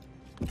anyway.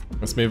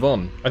 Let's move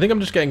on. I think I'm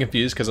just getting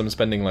confused because I'm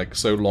spending like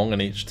so long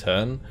on each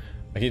turn.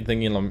 I keep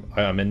thinking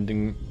I'm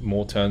ending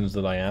more turns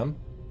than I am.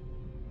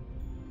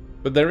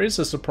 But there is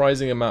a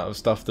surprising amount of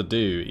stuff to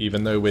do,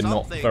 even though we're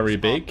not very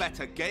big.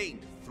 Better gained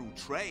through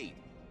trade.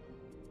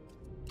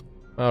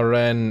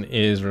 Ren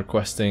is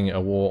requesting a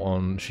war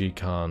on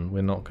Shikan.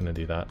 We're not going to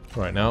do that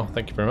right now.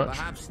 Thank you very much.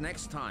 Perhaps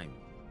next time.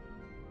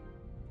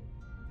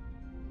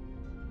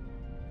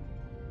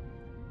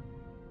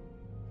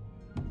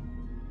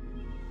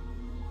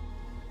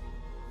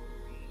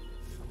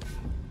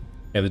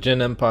 Yeah, the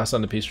Jin Empire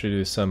signed a peace treaty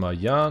with Sima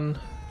Liang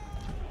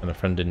and a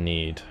friend in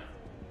need.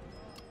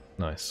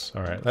 Nice.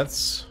 Alright,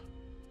 let's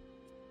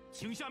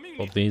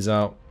put these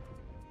out.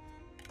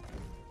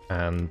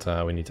 And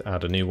we need to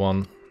add a new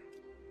one.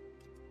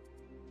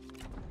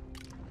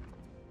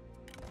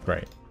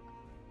 Great.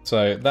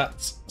 So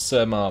that's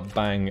Sima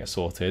Bang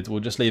sorted.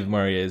 We'll just leave him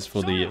where he is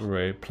for the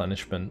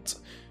replenishment,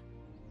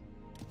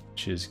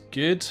 which is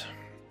good.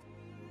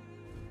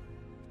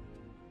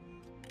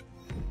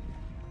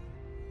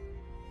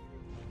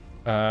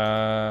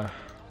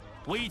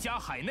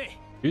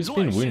 Who's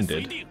been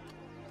wounded?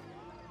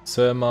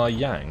 Sima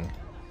Liang.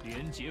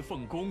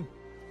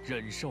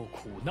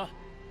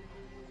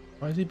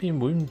 Why has he been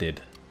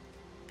wounded?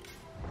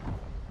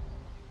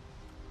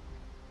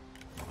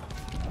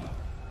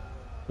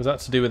 Was that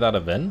to do with that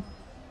event?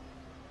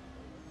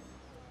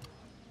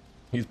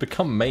 He's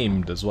become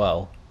maimed as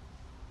well.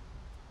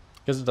 I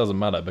guess it doesn't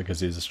matter because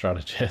he's a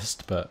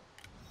strategist, but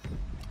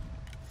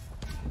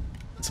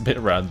it's a bit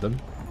random.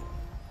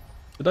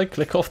 Did I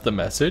click off the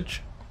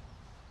message?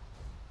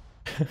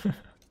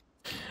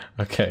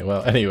 Okay,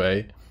 well,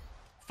 anyway.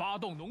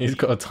 He's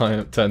got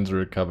a turn to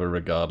recover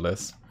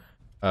regardless.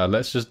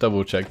 Let's just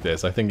double check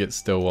this. I think it's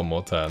still one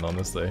more turn,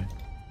 honestly.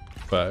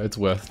 But it's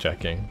worth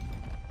checking.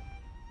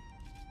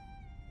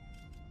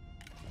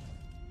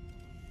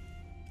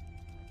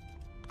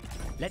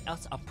 Let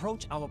us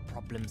approach our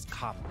problems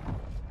calmly.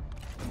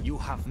 You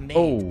have made a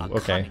okay.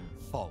 cunning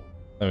foe.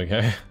 There we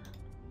go.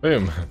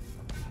 Boom.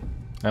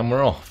 And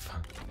we're off.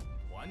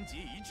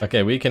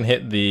 Okay, we can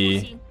hit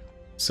the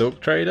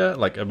Silk Trader,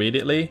 like,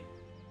 immediately.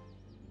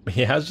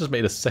 He has just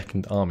made a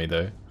second army,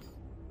 though.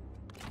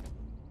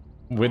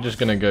 We're just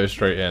gonna go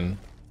straight in.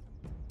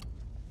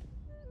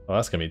 Oh,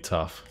 that's gonna be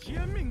tough.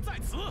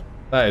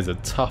 That is a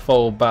tough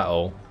old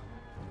battle.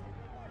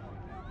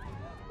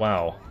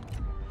 Wow.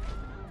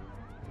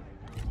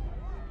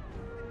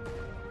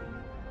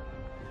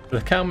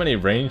 Look how many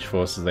range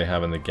forces they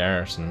have in the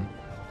garrison.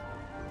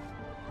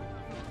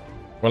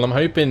 Well, I'm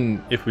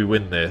hoping if we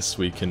win this,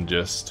 we can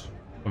just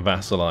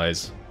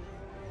vassalize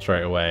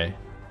straight away.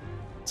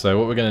 So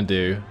what we're going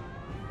to do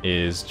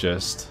is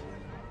just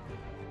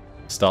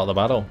start the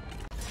battle.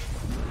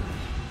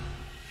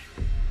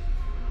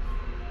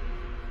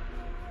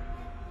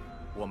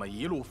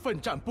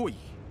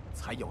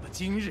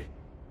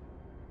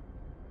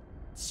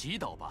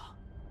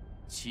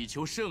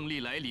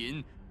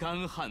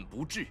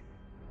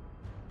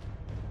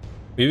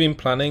 We've been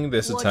planning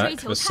this attack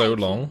for so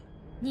long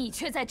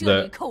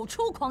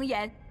that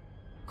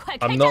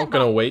I'm not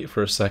going to wait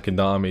for a second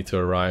army to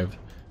arrive.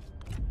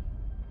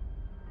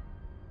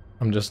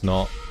 I'm just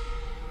not.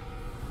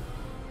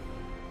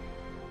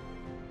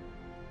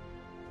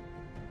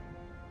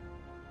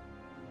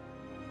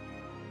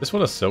 Is this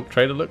what a Silk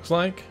Trader looks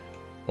like?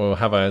 Or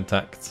have I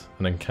attacked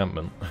an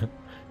encampment? I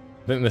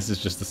think this is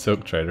just a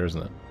Silk Trader,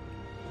 isn't it?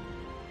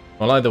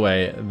 Well, either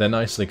way, they're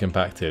nicely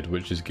compacted,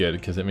 which is good,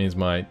 because it means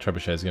my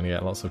trebuchet is going to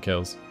get lots of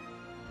kills.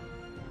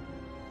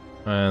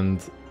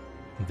 And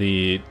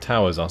the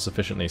towers are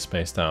sufficiently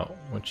spaced out,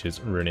 which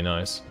is really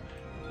nice.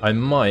 I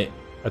might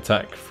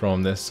attack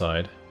from this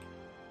side,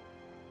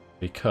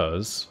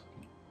 because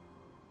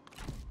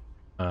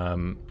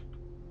the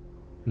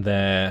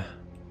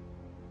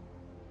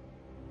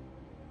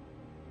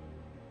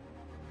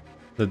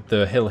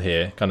hill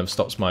here kind of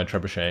stops my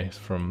trebuchet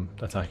from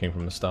attacking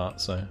from the start,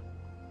 so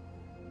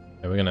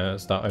yeah, we're gonna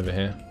start over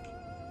here,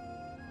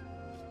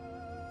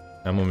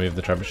 and we'll move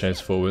the trebuchets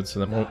forward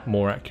so they're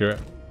more accurate.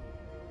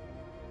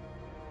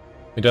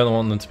 We don't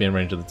want them to be in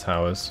range of the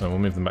towers, so we'll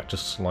move them back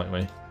just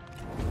slightly.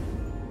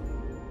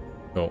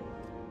 Cool.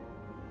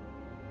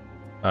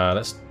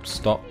 Let's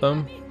stop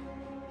them.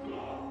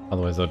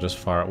 Otherwise they'll just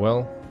fire at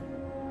will.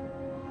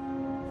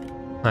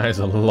 That is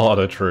a lot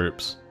of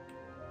troops.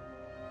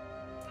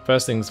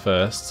 First things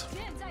first,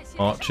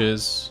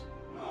 Archers.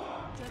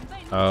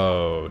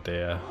 Oh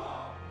dear.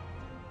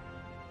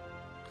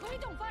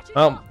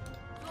 Well,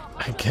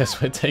 I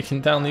guess we're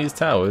taking down these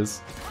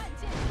towers.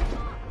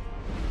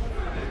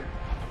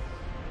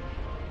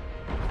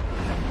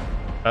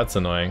 That's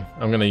annoying.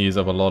 I'm going to use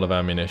up a lot of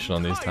ammunition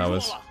on these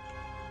towers.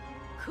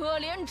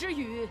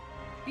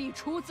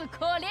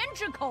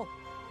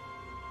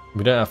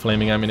 We don't have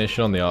flaming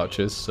ammunition on the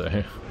archers,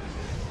 so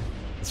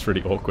it's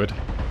really awkward.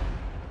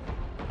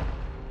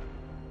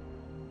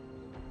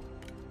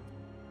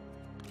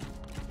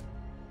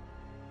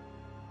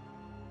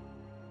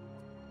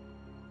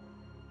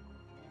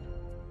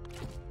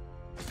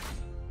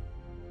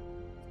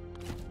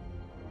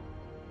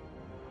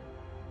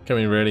 Can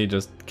we really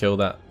just kill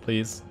that,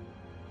 please?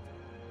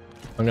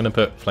 I'm gonna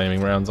put flaming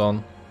rounds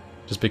on,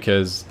 just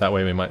because that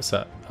way we might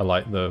set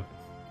alight the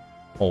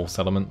whole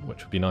settlement,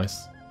 which would be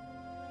nice.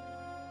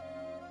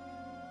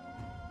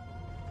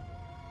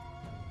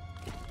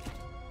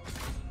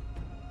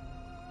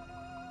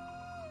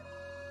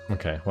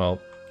 Okay, well,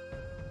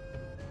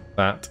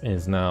 that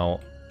is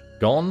now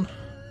gone.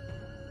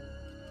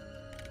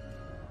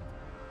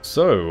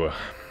 So,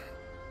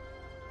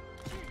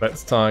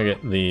 let's target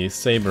the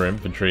saber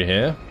infantry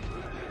here.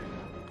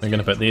 I'm going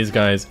to put these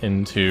guys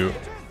into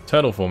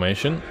turtle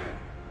formation,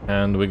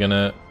 and we're going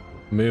to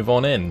move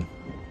on in.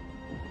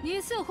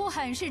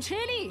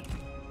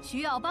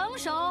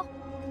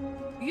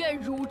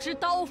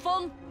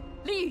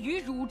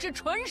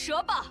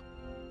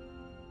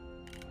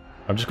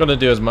 I've just got to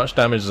do as much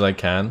damage as I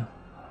can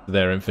to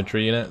their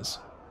infantry units,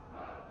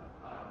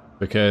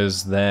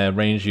 because their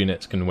ranged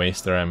units can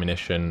waste their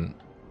ammunition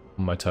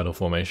on my turtle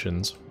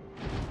formations.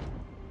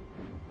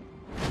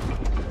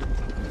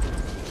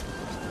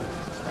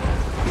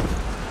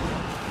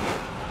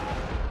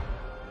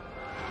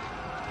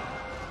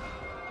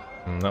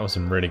 That was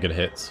some really good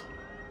hits.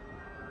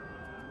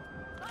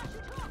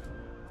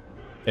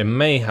 It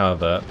may,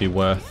 however, be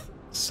worth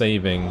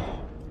saving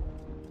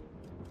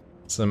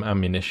some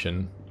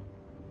ammunition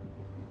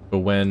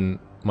for when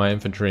my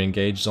infantry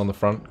engages on the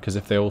front, because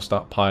if they all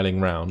start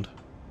piling round,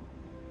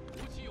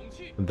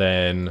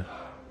 then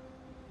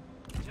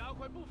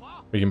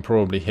we can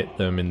probably hit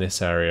them in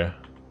this area.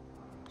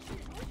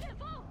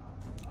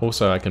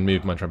 Also, I can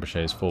move my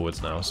trebuchets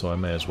forwards now, so I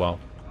may as well,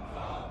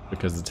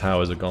 because the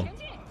towers are gone.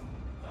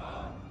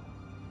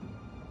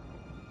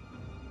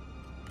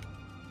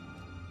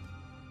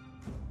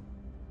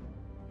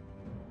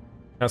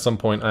 At some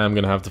point I am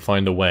going to have to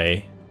find a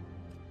way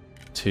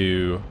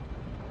to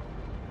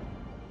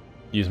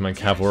use my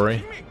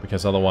cavalry,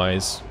 because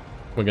otherwise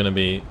we're going to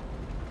be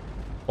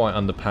quite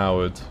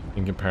underpowered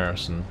in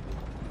comparison.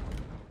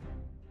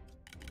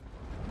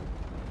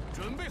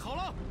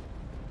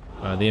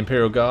 The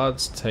Imperial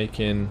Guards take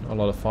in a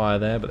lot of fire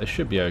there, but they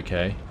should be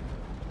okay.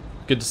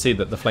 Good to see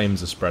that the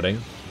flames are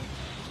spreading.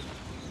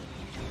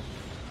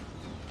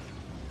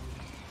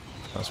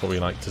 That's what we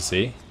like to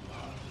see.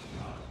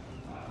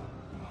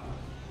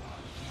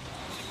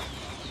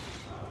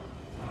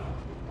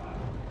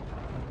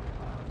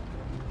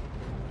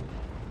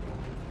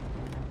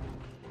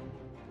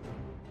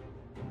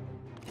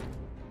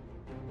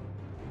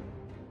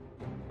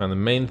 And the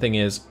main thing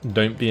is,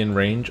 don't be in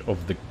range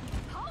of the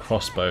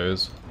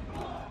crossbows.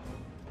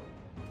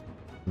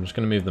 I'm just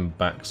going to move them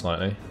back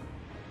slightly.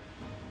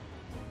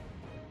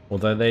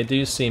 Although they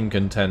do seem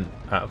content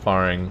at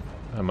firing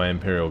at my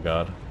Imperial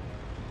Guard.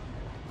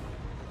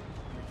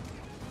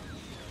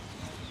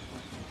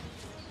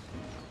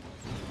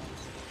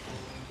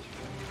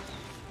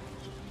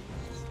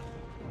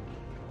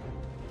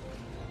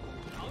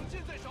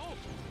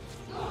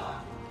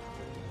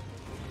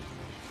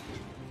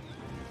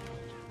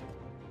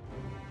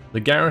 The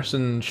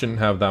garrison shouldn't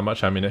have that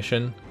much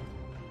ammunition,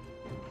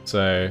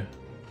 so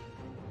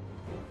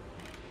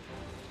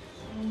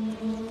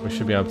we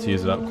should be able to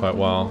use it up quite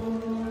well.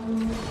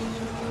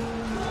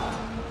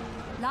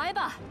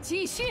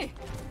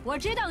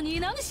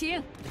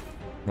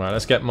 Right,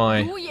 let's get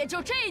my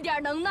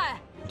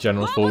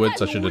generals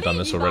forwards. I should have done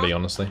this already,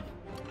 honestly.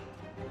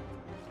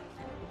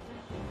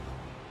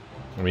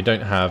 And we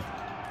don't have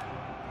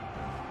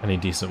any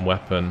decent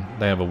weapon.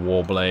 They have a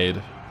war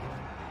blade.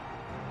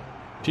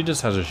 She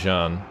just has a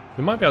Jeanne.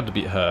 We might be able to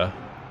beat her.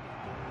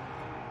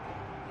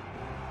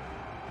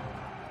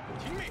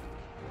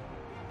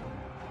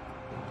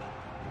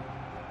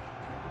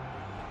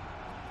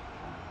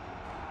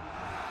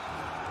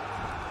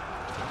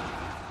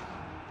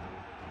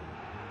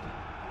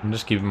 I'm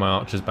just keeping my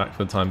archers back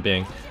for the time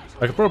being.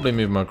 I could probably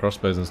move my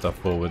crossbows and stuff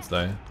forwards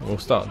though. We'll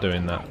start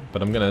doing that,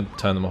 but I'm going to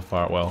turn them off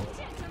fire at will.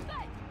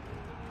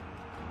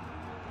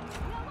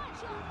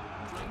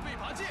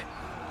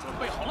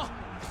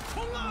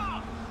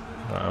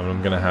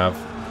 I'm going to have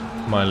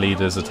my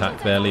leaders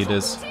attack their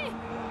leaders.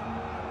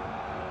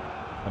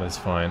 That is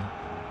fine.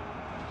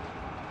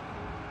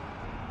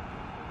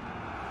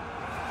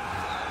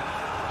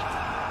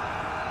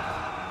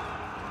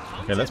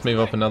 Okay, let's move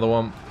up another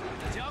one.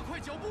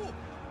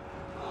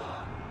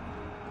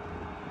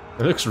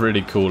 It looks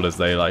really cool as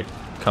they like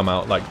come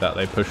out like that.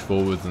 They push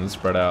forwards and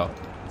spread out.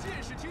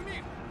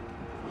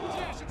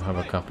 I'll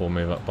have a couple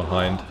move up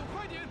behind.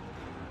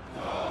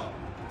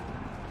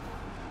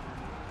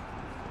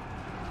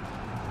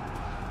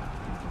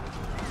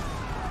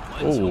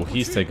 Oh,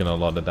 he's taken a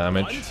lot of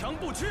damage.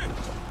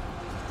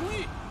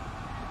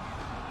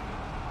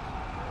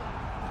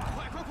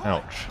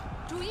 Ouch.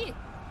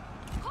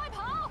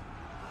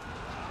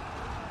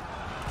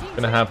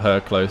 Gonna have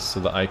her close so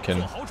that I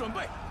can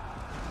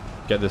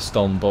get this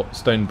stone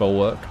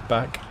bulwark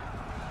back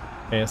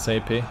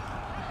ASAP.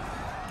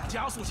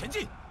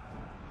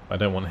 I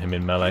don't want him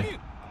in melee.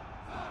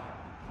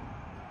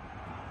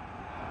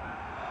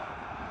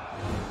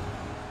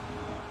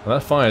 Well,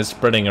 that fire is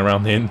spreading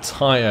around the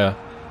entire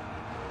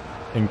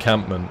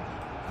encampment.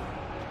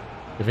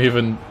 We've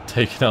even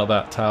taken out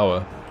that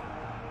tower.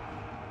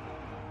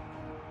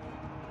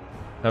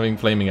 Having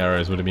flaming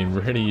arrows would have been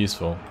really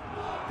useful.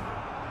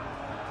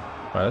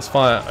 Right, let's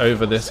fire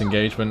over this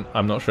engagement.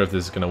 I'm not sure if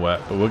this is going to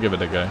work, but we'll give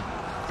it a go.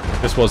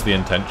 This was the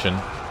intention.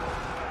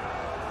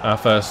 Our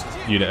first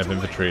unit of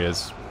infantry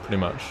is pretty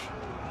much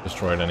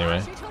destroyed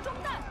anyway.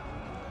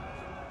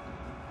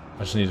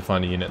 I just need to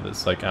find a unit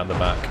that's like at the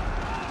back.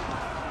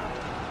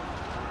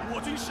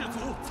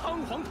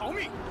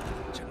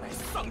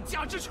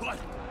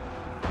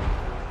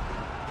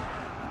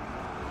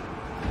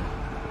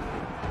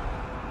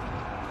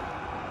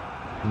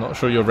 I'm not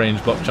sure your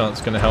range block chance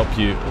is going to help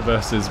you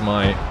versus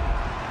my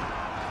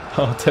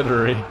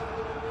artillery.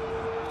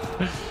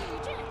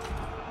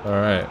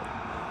 Alright.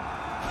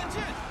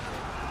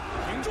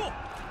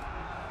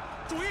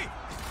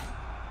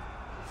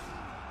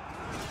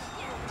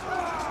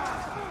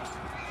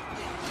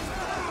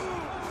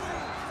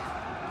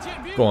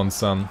 Go on,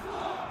 son.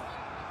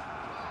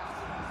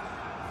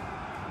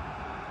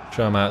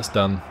 Show him how it's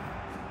done.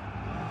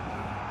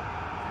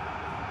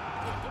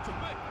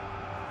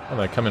 Oh,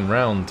 they're coming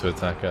round to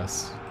attack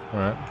us.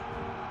 Alright.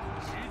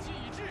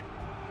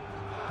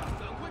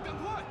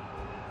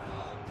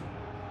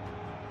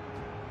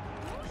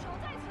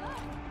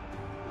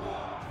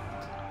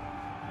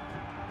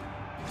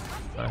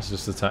 Let's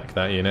just attack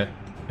that unit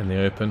in the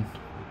open.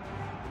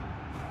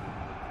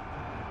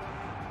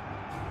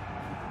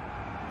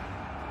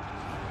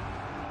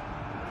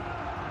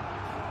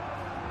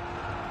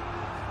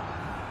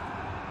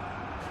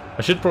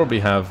 I should probably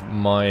have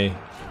my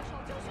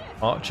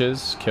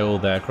archers kill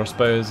their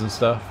crossbows and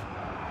stuff,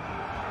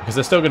 because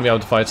they're still going to be able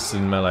to fight us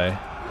in melee.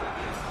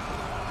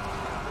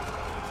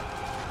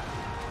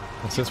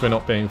 And since we're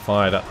not being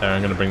fired at there,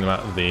 I'm going to bring them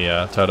out of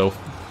the turtle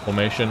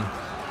formation.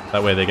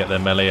 That way they get their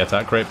melee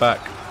attack rate back.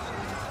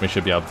 We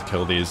should be able to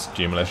kill these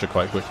G militia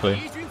quite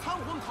quickly.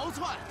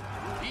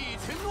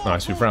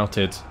 Nice, we've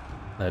routed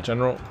their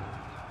general.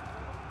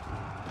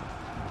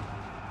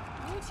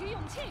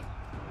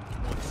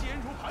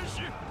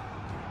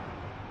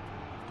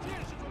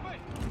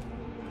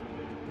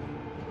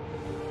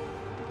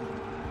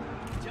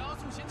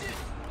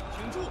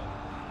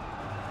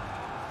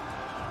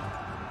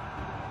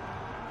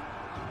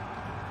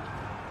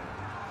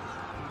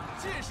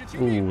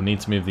 Ooh, need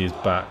to move these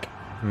back.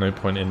 No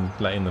point in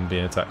letting them be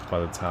attacked by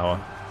the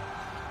tower.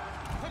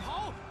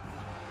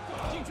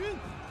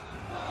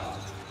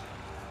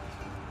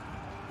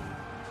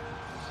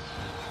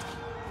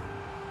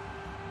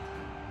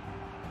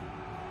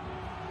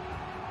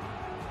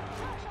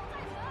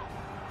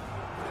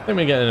 I think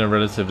we're getting a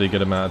relatively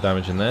good amount of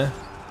damage in there.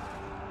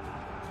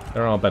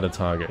 There are better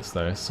targets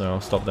though, so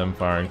I'll stop them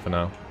firing for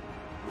now.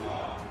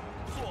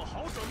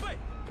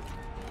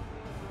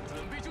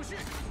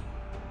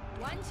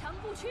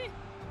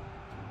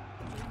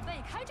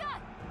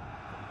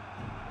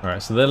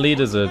 Alright, so their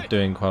leaders are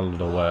doing quite a lot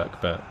of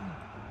work, but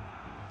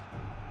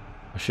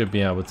I should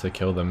be able to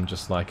kill them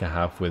just like I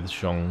have with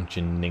Zhong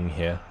Jinning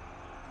here.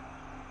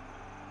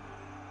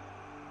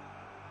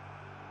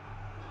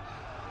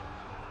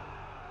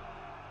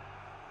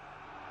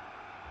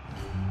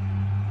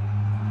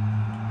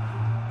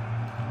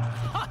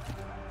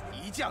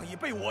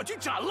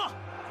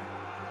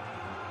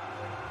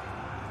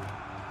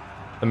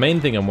 The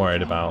main thing I'm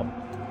worried about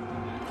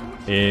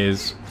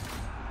is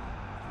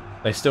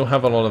they still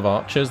have a lot of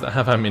archers that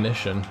have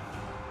ammunition.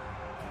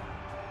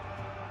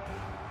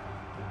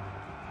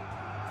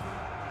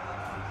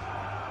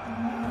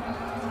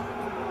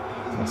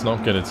 That's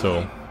not good at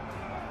all.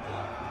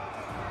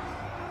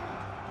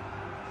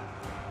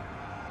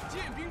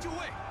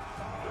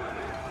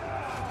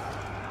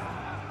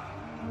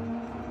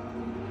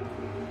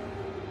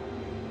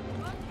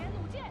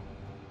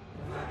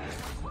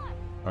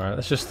 Alright,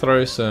 let's just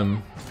throw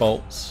some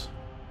bolts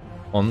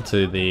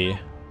onto the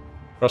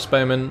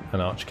crossbowman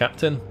and archer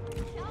captain,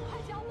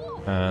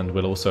 and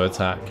we'll also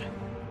attack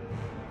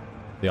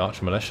the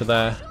archer militia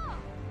there.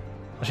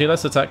 Actually,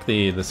 let's attack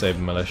the saber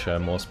militia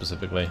more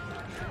specifically,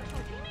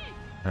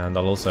 and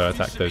I'll also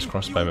attack those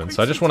crossbowmen.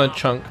 So I just want to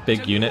chunk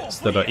big units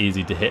that are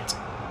easy to hit,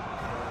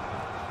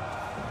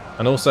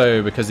 and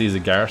also because these are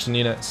garrison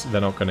units,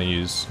 they're not going to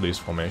use loose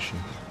formation,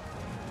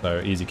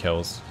 so easy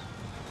kills.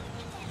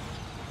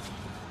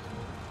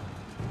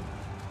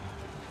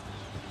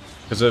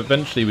 Because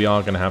eventually we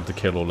are going to have to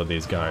kill all of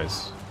these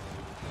guys.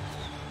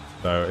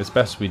 So it's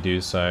best we do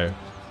so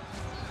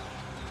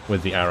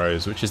with the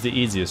arrows, which is the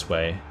easiest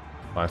way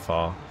by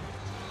far.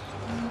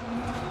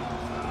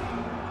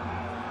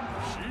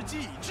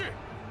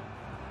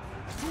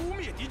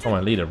 Oh, my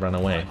leader ran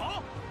away.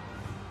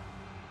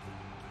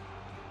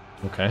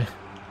 Okay.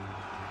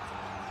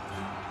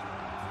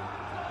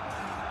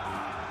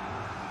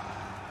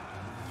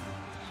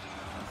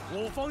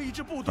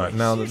 Right,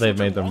 now that they've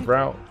made them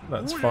rout,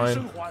 that's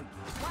fine.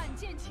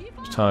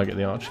 Just target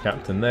the archer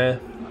captain there.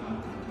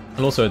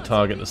 And also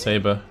target the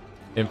saber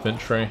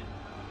infantry.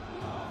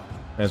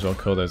 May as well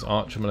kill those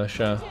archer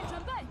militia.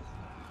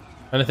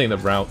 Anything that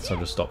routs, I'll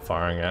just stop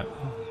firing at.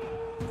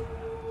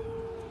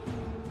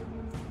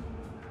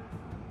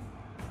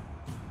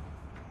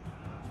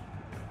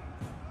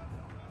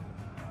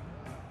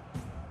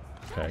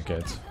 Okay,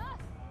 good.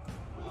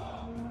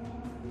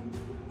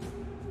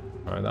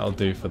 Alright, that'll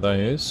do for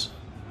those.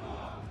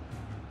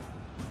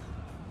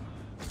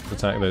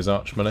 Attack those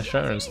arch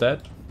militia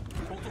instead.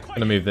 I'm going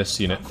to move this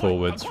unit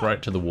forwards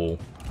right to the wall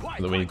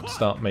so that we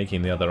start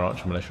making the other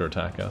arch militia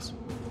attack us.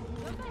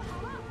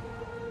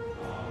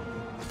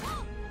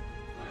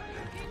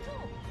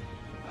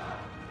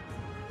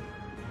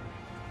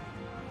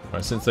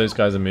 Alright, since those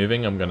guys are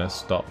moving, I'm going to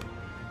stop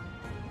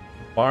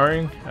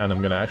firing, and I'm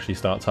going to actually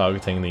start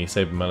targeting the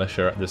saber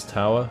militia at this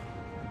tower.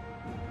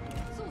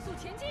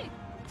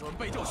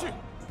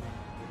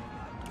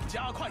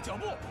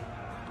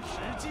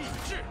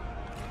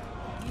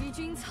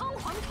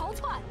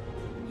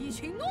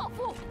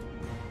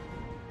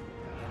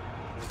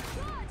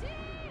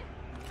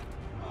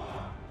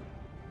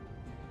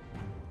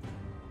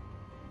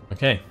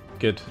 Okay,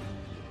 good.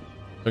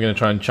 We're going to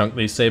try and chunk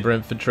these saber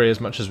infantry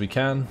as much as we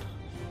can.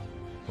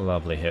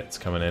 Lovely hits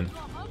coming in.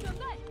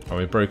 When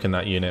we've broken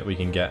that unit, we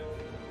can get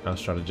our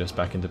strategist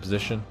back into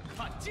position.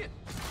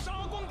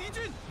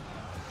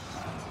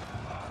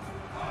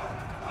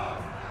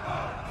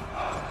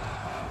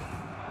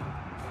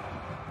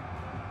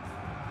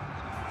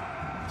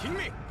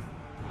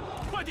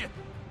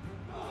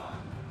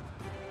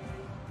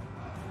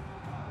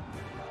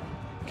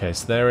 Okay,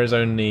 so there is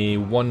only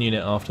one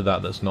unit after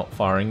that that's not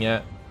firing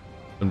yet.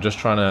 I'm just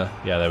trying to,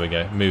 yeah, there we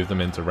go, move them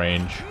into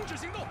range.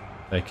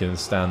 They can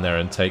stand there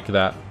and take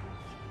that.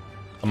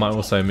 I might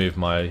also move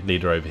my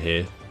leader over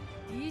here.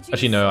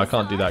 Actually, no, I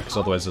can't do that because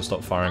otherwise they'll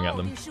stop firing at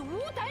them.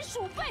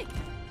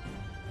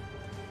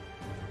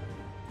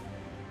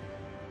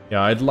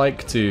 Yeah, I'd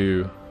like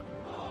to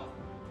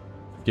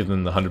give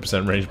them the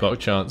 100% range block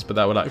chance, but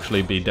that would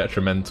actually be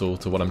detrimental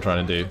to what I'm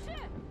trying to do.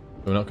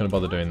 We're not going to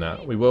bother doing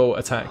that. We will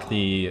attack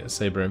the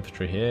saber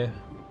infantry here.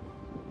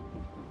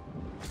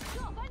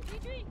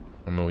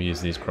 And we'll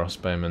use these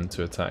crossbowmen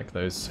to attack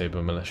those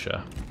saber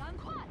militia.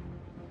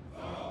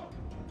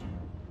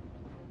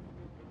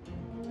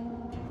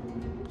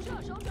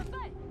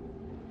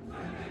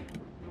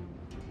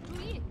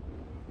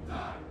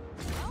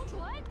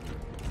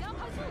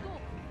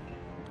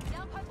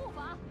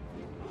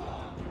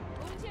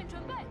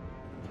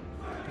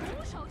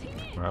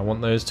 I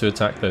want those to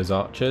attack those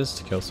archers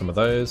to kill some of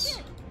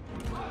those.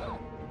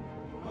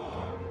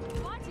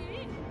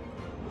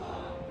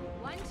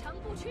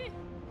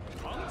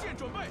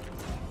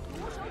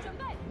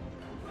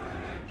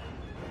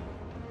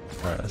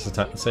 Alright, let's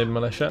attack the saber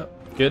militia.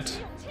 Good.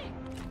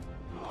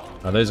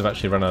 Those have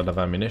actually run out of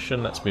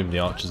ammunition. Let's move the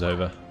archers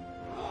over.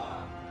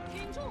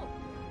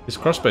 These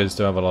crossbows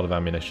do have a lot of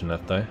ammunition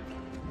left though.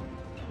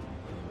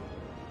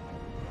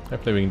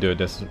 Hopefully we can do a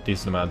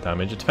decent amount of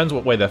damage. It depends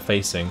what way they're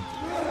facing.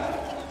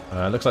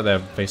 Looks like they're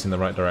facing the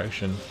right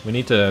direction. We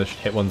need to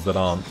hit ones that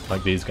aren't,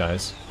 like these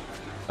guys.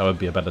 That would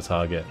be a better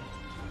target.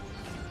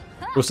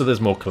 Also,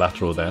 there's more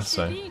collateral there,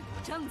 so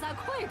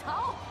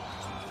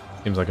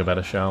seems like a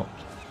better shout.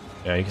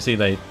 Yeah, you can see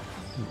they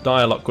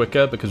die a lot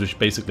quicker because we're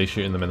basically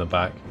shooting them in the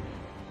back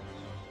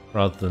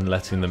rather than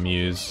letting them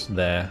use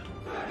their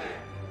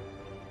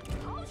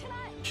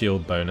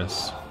shield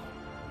bonus.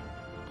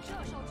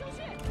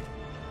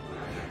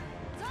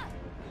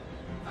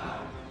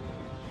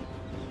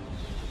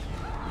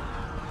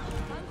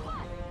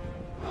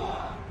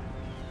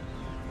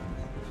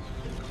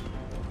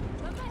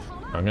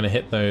 I'm going to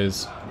hit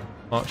those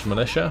archer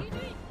militia.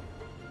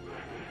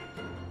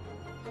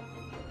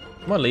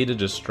 My leader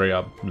just straight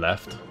up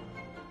left.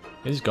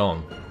 He's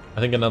gone. I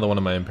think another one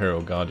of my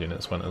Imperial Guard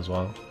units went as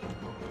well.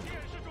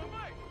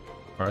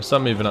 Alright, so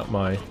I'm moving up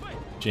my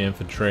G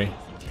infantry.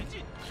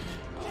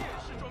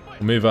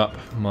 I'll move up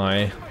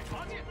my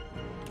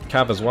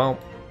cav as well.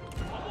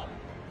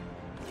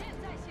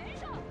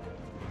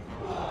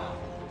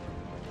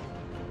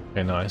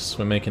 Okay, nice.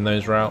 We're making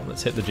those rout.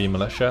 Let's hit the G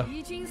militia.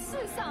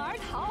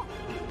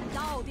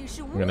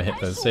 I'm going to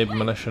hit those saber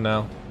militia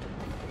now.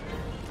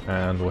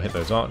 And we'll hit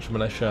those archer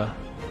militia.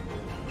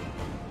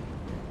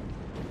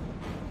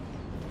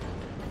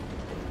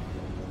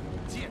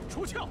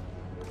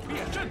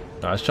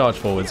 Let's charge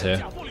forwards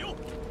here.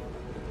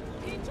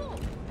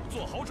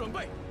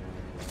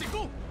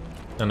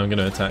 And I'm going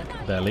to attack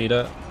their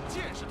leader. I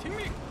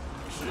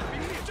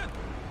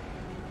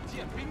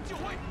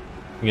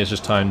think it's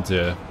just time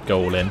to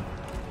go all in.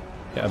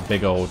 get a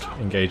big old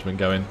engagement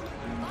going.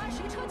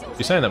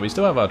 You're saying that we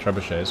still have our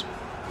trebuchets.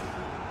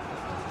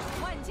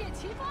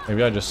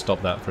 Maybe I just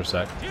stop that for a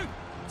sec.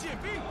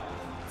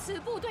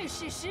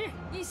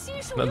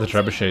 Let the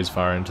trebuchets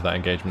fire into that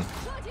engagement.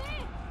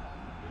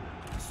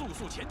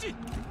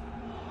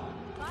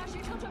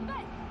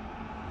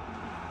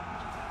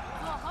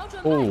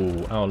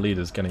 Oh, our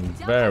leader's getting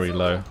very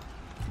low.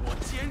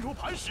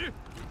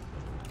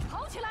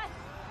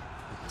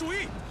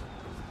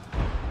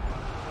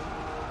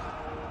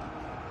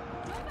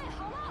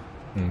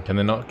 Can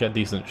they not get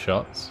decent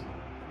shots?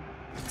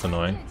 It's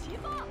annoying.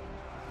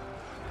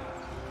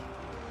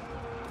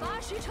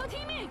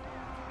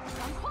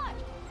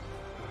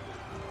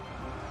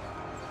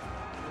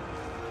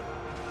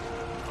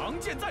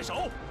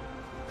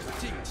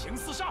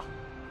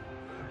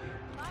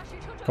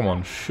 Come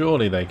on,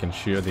 surely they can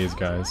shoot at these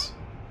guys.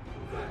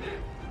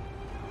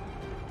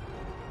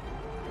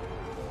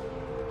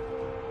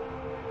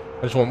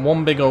 I just want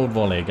one big old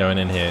volley going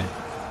in here.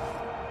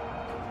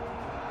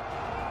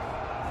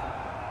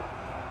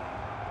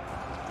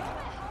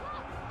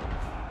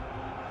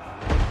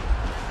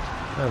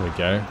 There we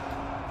go.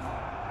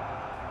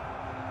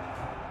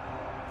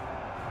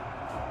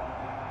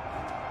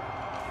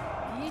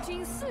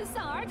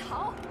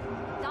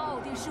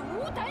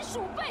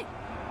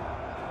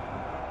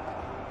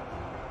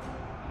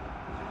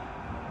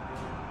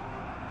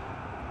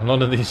 A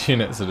lot of these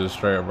units are just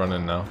straight up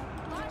running now.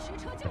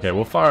 Okay,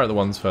 we'll fire at the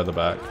ones further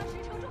back,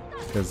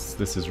 because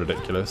this is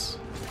ridiculous.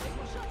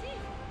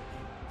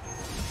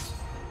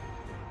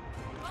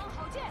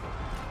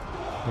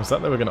 Was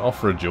that they were going to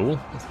offer a duel?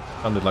 It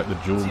sounded like the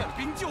duel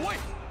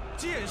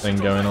thing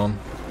going on.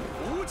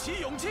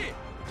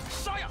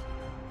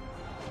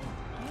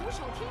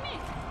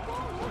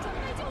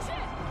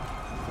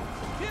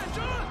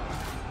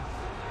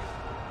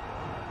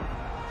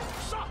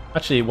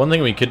 Actually, one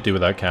thing we could do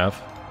with our cav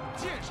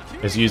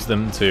is use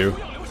them to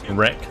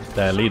wreck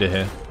their leader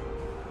here.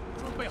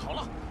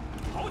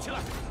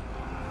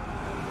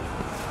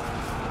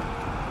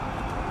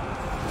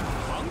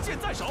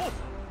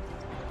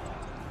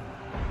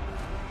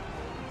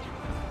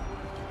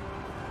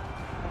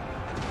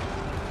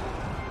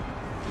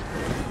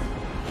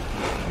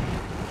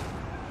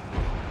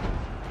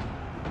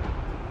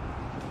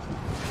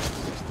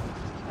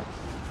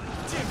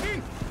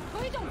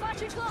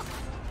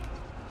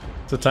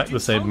 Let's attack the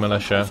Saber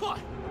militia.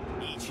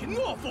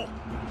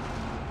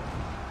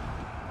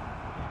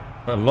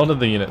 A lot of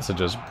the units are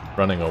just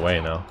running away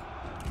now.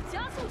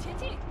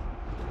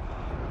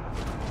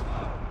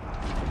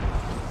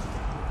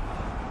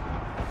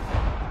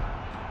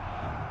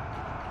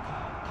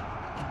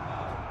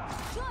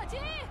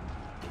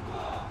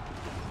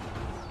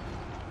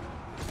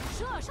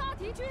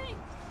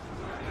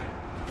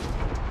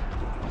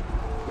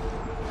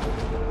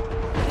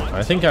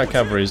 I think our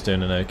cavalry is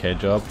doing an okay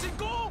job.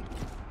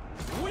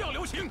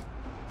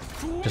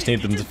 Just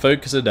need them to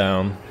focus it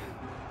down.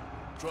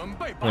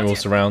 And we'll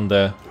surround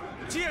there.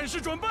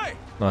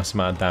 Nice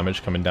amount of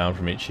damage coming down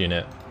from each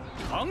unit.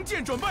 And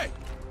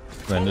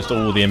then just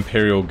all the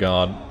Imperial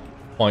Guard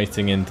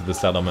fighting into the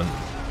settlement.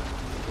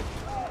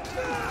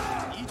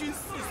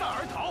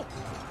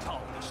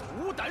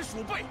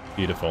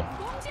 Beautiful.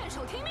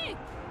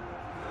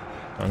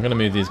 I'm going to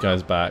move these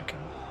guys back.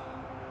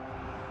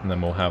 And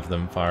then we'll have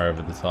them fire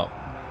over the top.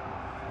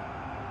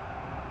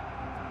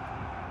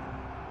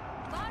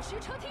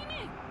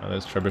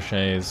 Those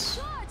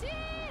trebuchets.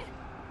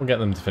 We'll get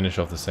them to finish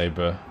off the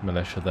Saber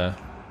militia there.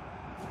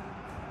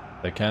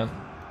 If they can.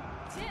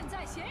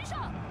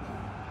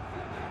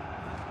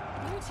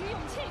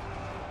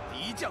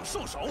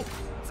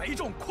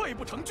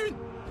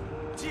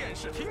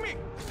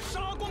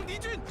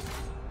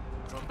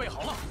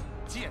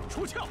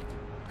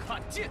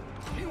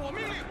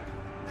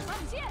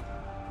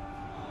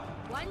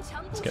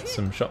 Let's get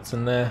some shots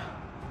in there.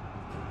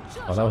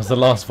 Oh, that was the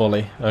last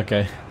volley.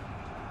 Okay.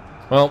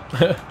 Well,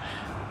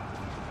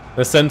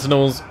 the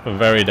Sentinels are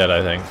very dead,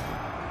 I think.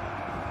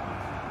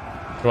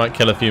 We might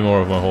kill a few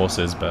more of my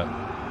horses, but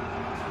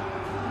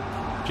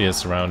she is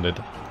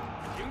surrounded.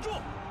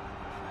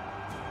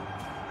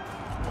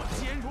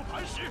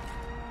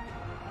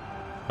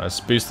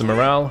 Let's boost the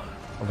morale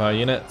of our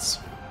units.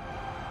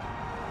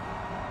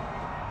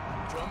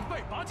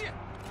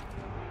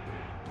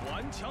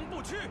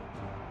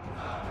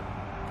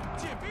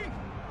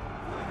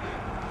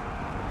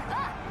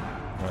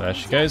 Well, there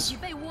she goes.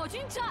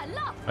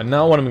 And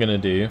now what I'm going to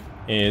do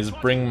is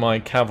bring my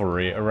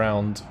cavalry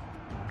around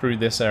through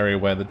this area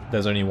where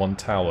there's only one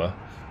tower.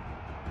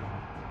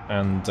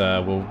 And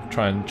we'll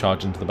try and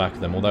charge into the back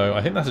of them, although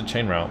I think that's a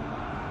chain route.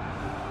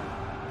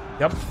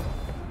 Yep.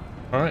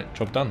 Alright,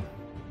 job done.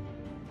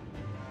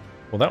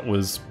 Well, that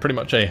was pretty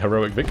much a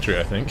heroic victory,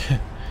 I think.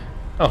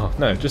 Oh,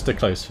 no, just a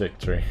close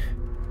victory.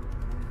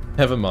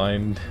 Never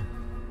mind.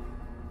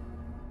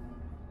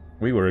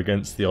 We were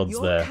against the odds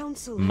there,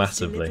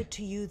 massively.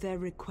 To you their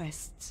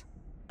requests.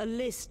 A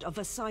list of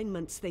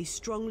assignments they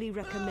strongly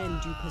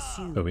recommend you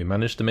pursue. But we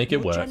managed to make it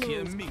work.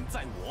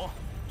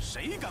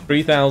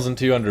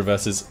 3,200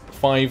 versus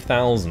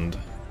 5,000.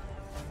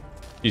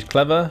 She's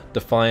clever,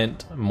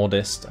 defiant,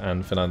 modest,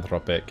 and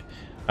philanthropic.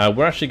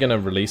 We're actually going to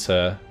release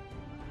her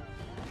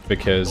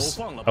because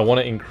I want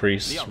to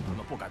increase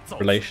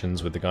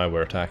relations with the guy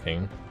we're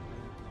attacking.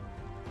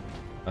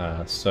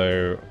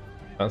 So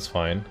that's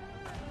fine.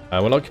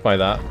 We'll occupy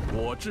that,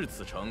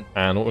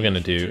 and what we're going to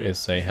do is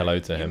say hello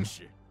to him.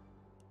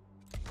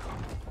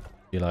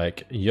 Be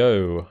like,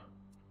 yo,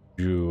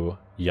 Zhu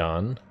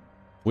Yan,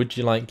 would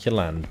you like your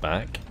land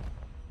back?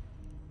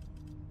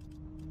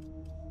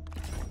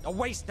 A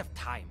waste of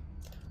time.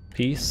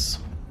 Peace.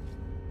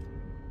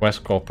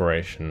 West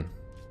Corporation.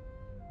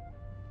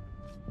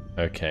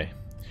 Okay.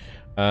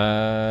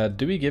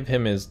 Do we give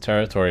him his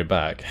territory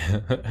back?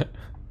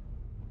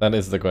 That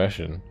is the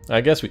question.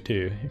 I guess we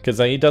do, because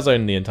he does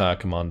own the entire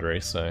commandery,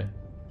 so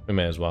we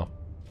may as well.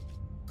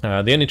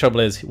 The only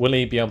trouble is, will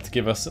he be able to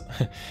give us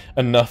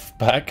enough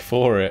back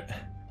for it?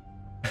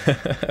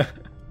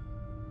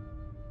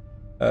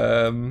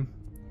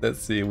 Let's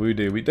see, we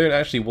don't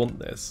actually want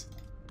this.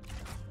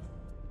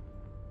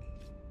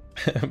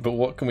 But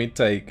what can we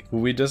take?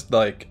 Will we just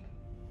like...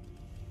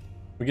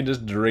 We can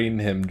just drain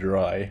him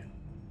dry.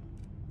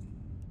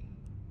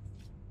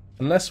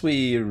 Unless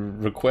we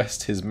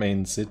request his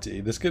main city.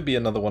 This could be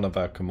another one of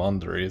our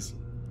commanderies.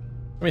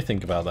 Let me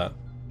think about that.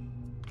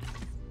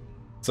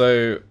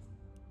 So,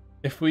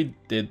 if we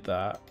did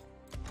that,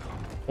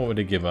 what would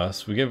it give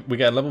us? We get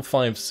a level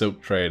 5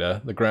 silk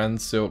trader, the Grand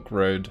Silk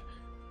Road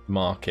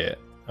Market,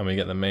 and we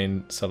get the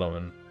main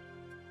settlement.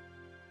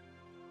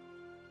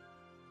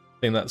 I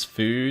think that's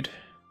food.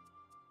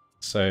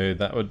 So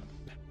that would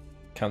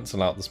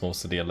cancel out the small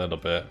city a little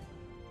bit.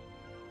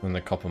 And the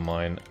copper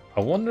mine.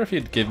 I wonder if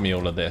he'd give me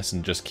all of this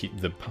and just keep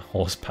the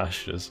horse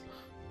pastures.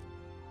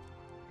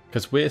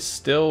 Because we're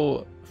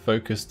still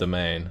focused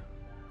domain.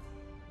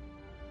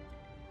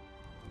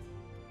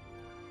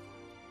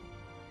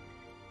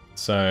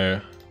 So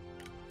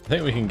I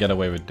think we can get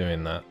away with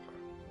doing that.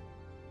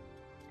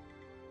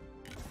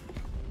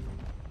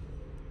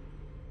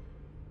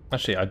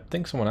 Actually, I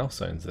think someone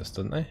else owns this,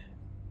 doesn't they?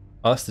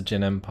 Oh, that's the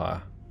Jin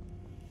Empire.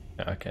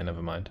 Yeah, okay,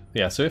 never mind.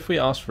 Yeah, so if we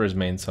ask for his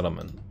main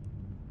settlement,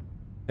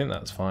 I think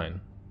that's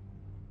fine.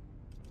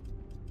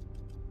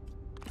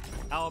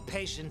 Our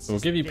patience We'll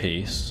is give you thin.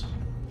 peace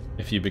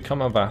if you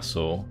become a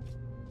vassal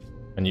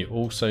and you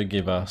also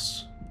give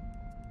us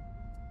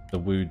the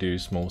Wudu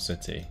small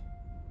city.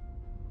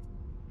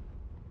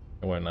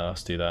 It won't let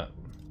us do that.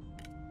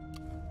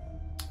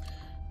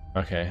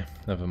 Okay,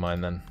 never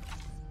mind then.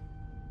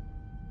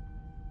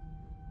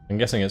 I'm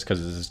guessing it's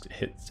because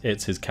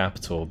it's his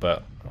capital,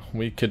 but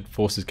we could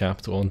force his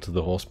capital onto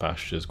the horse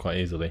pastures quite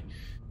easily.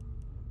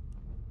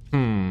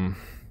 I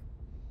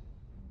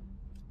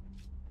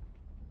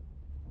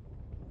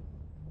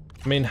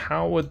mean,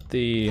 how would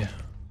the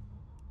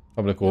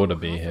public order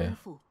be here?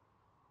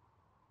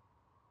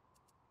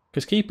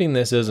 Because keeping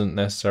this isn't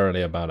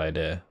necessarily a bad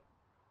idea.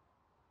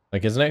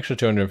 Like, it's an extra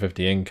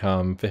 250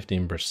 income,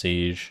 15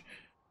 prestige,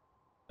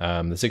 the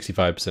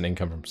 65%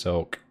 income from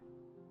silk.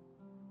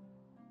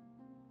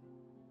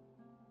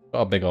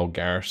 Got a big old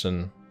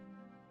garrison.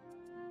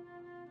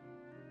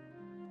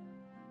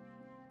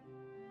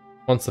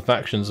 Once the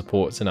faction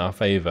support's in our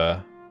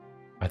favour,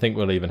 I think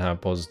we'll even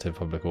have positive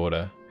public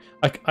order.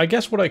 I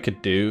guess what I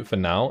could do for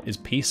now is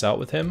peace out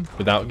with him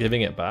without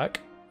giving it back.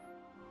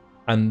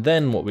 And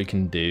then what we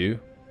can do,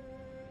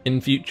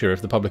 in future,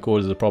 if the public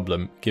order is a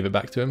problem, give it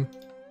back to him.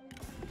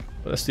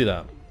 But let's do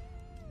that.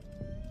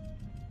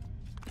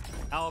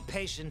 Our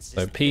patience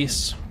So is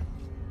peace,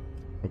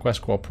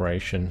 request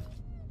cooperation.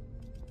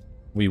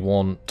 We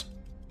want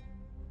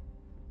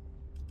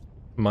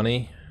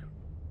money.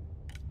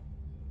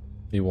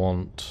 We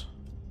want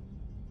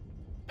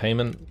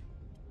payment.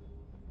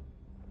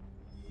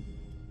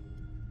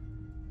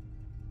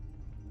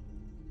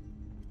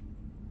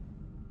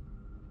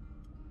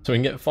 So we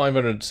can get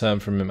 500 term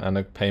from him and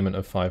a payment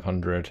of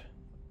 500.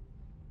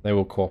 They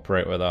will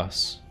cooperate with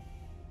us.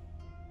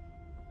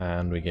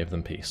 And we give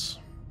them peace.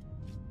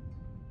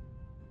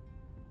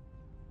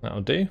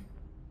 That'll do.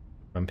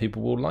 And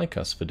people will like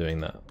us for doing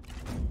that.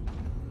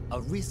 a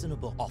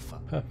reasonable offer.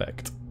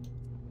 Perfect.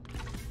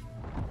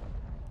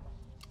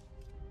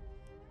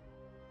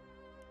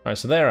 Alright,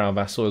 so they're our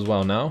vassal as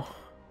well now.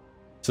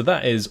 So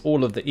that is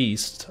all of the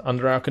east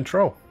under our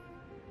control.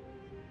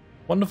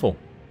 Wonderful.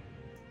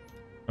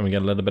 And we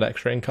get a little bit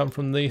extra income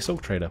from the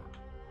silk trader.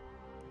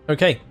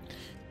 Okay.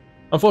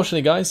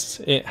 Unfortunately,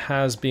 guys, it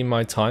has been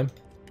my time.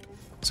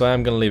 So I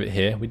am going to leave it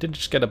here. We did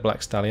just get a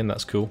black stallion,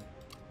 that's cool.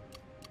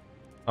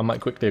 I might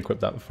quickly equip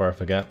that before I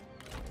forget.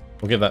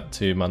 We'll give that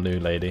to my new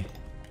lady.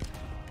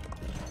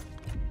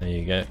 There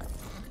you go.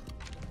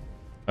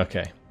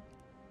 Okay.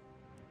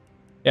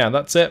 Yeah,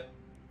 that's it.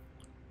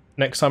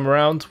 Next time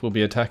around, we'll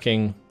be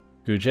attacking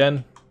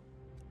Gujen.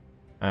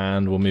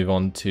 And we'll move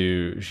on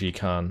to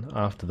Jikan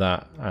after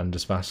that and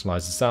just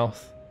vassalize the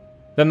south.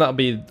 Then that'll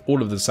be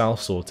all of the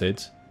south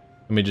sorted.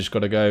 And we just got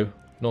to go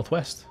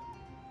northwest.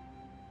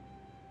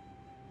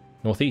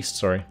 Northeast,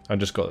 sorry. I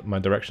just got my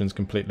directions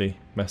completely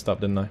messed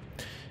up, didn't I?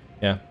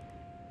 Yeah.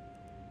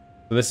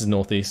 So this is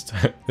northeast.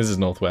 This is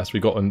northwest. We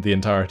got the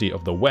entirety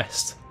of the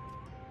west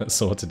that's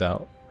sorted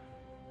out.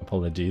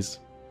 Apologies.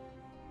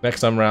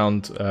 Next time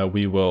round,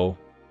 we will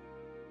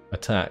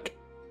attack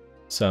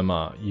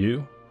Sima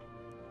Liang.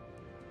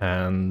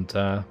 And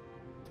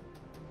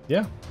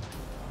yeah,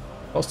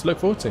 lots to look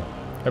forward to.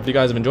 Hopefully you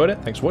guys have enjoyed it.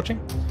 Thanks for watching,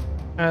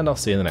 and I'll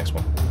see you in the next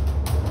one.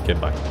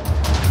 Goodbye.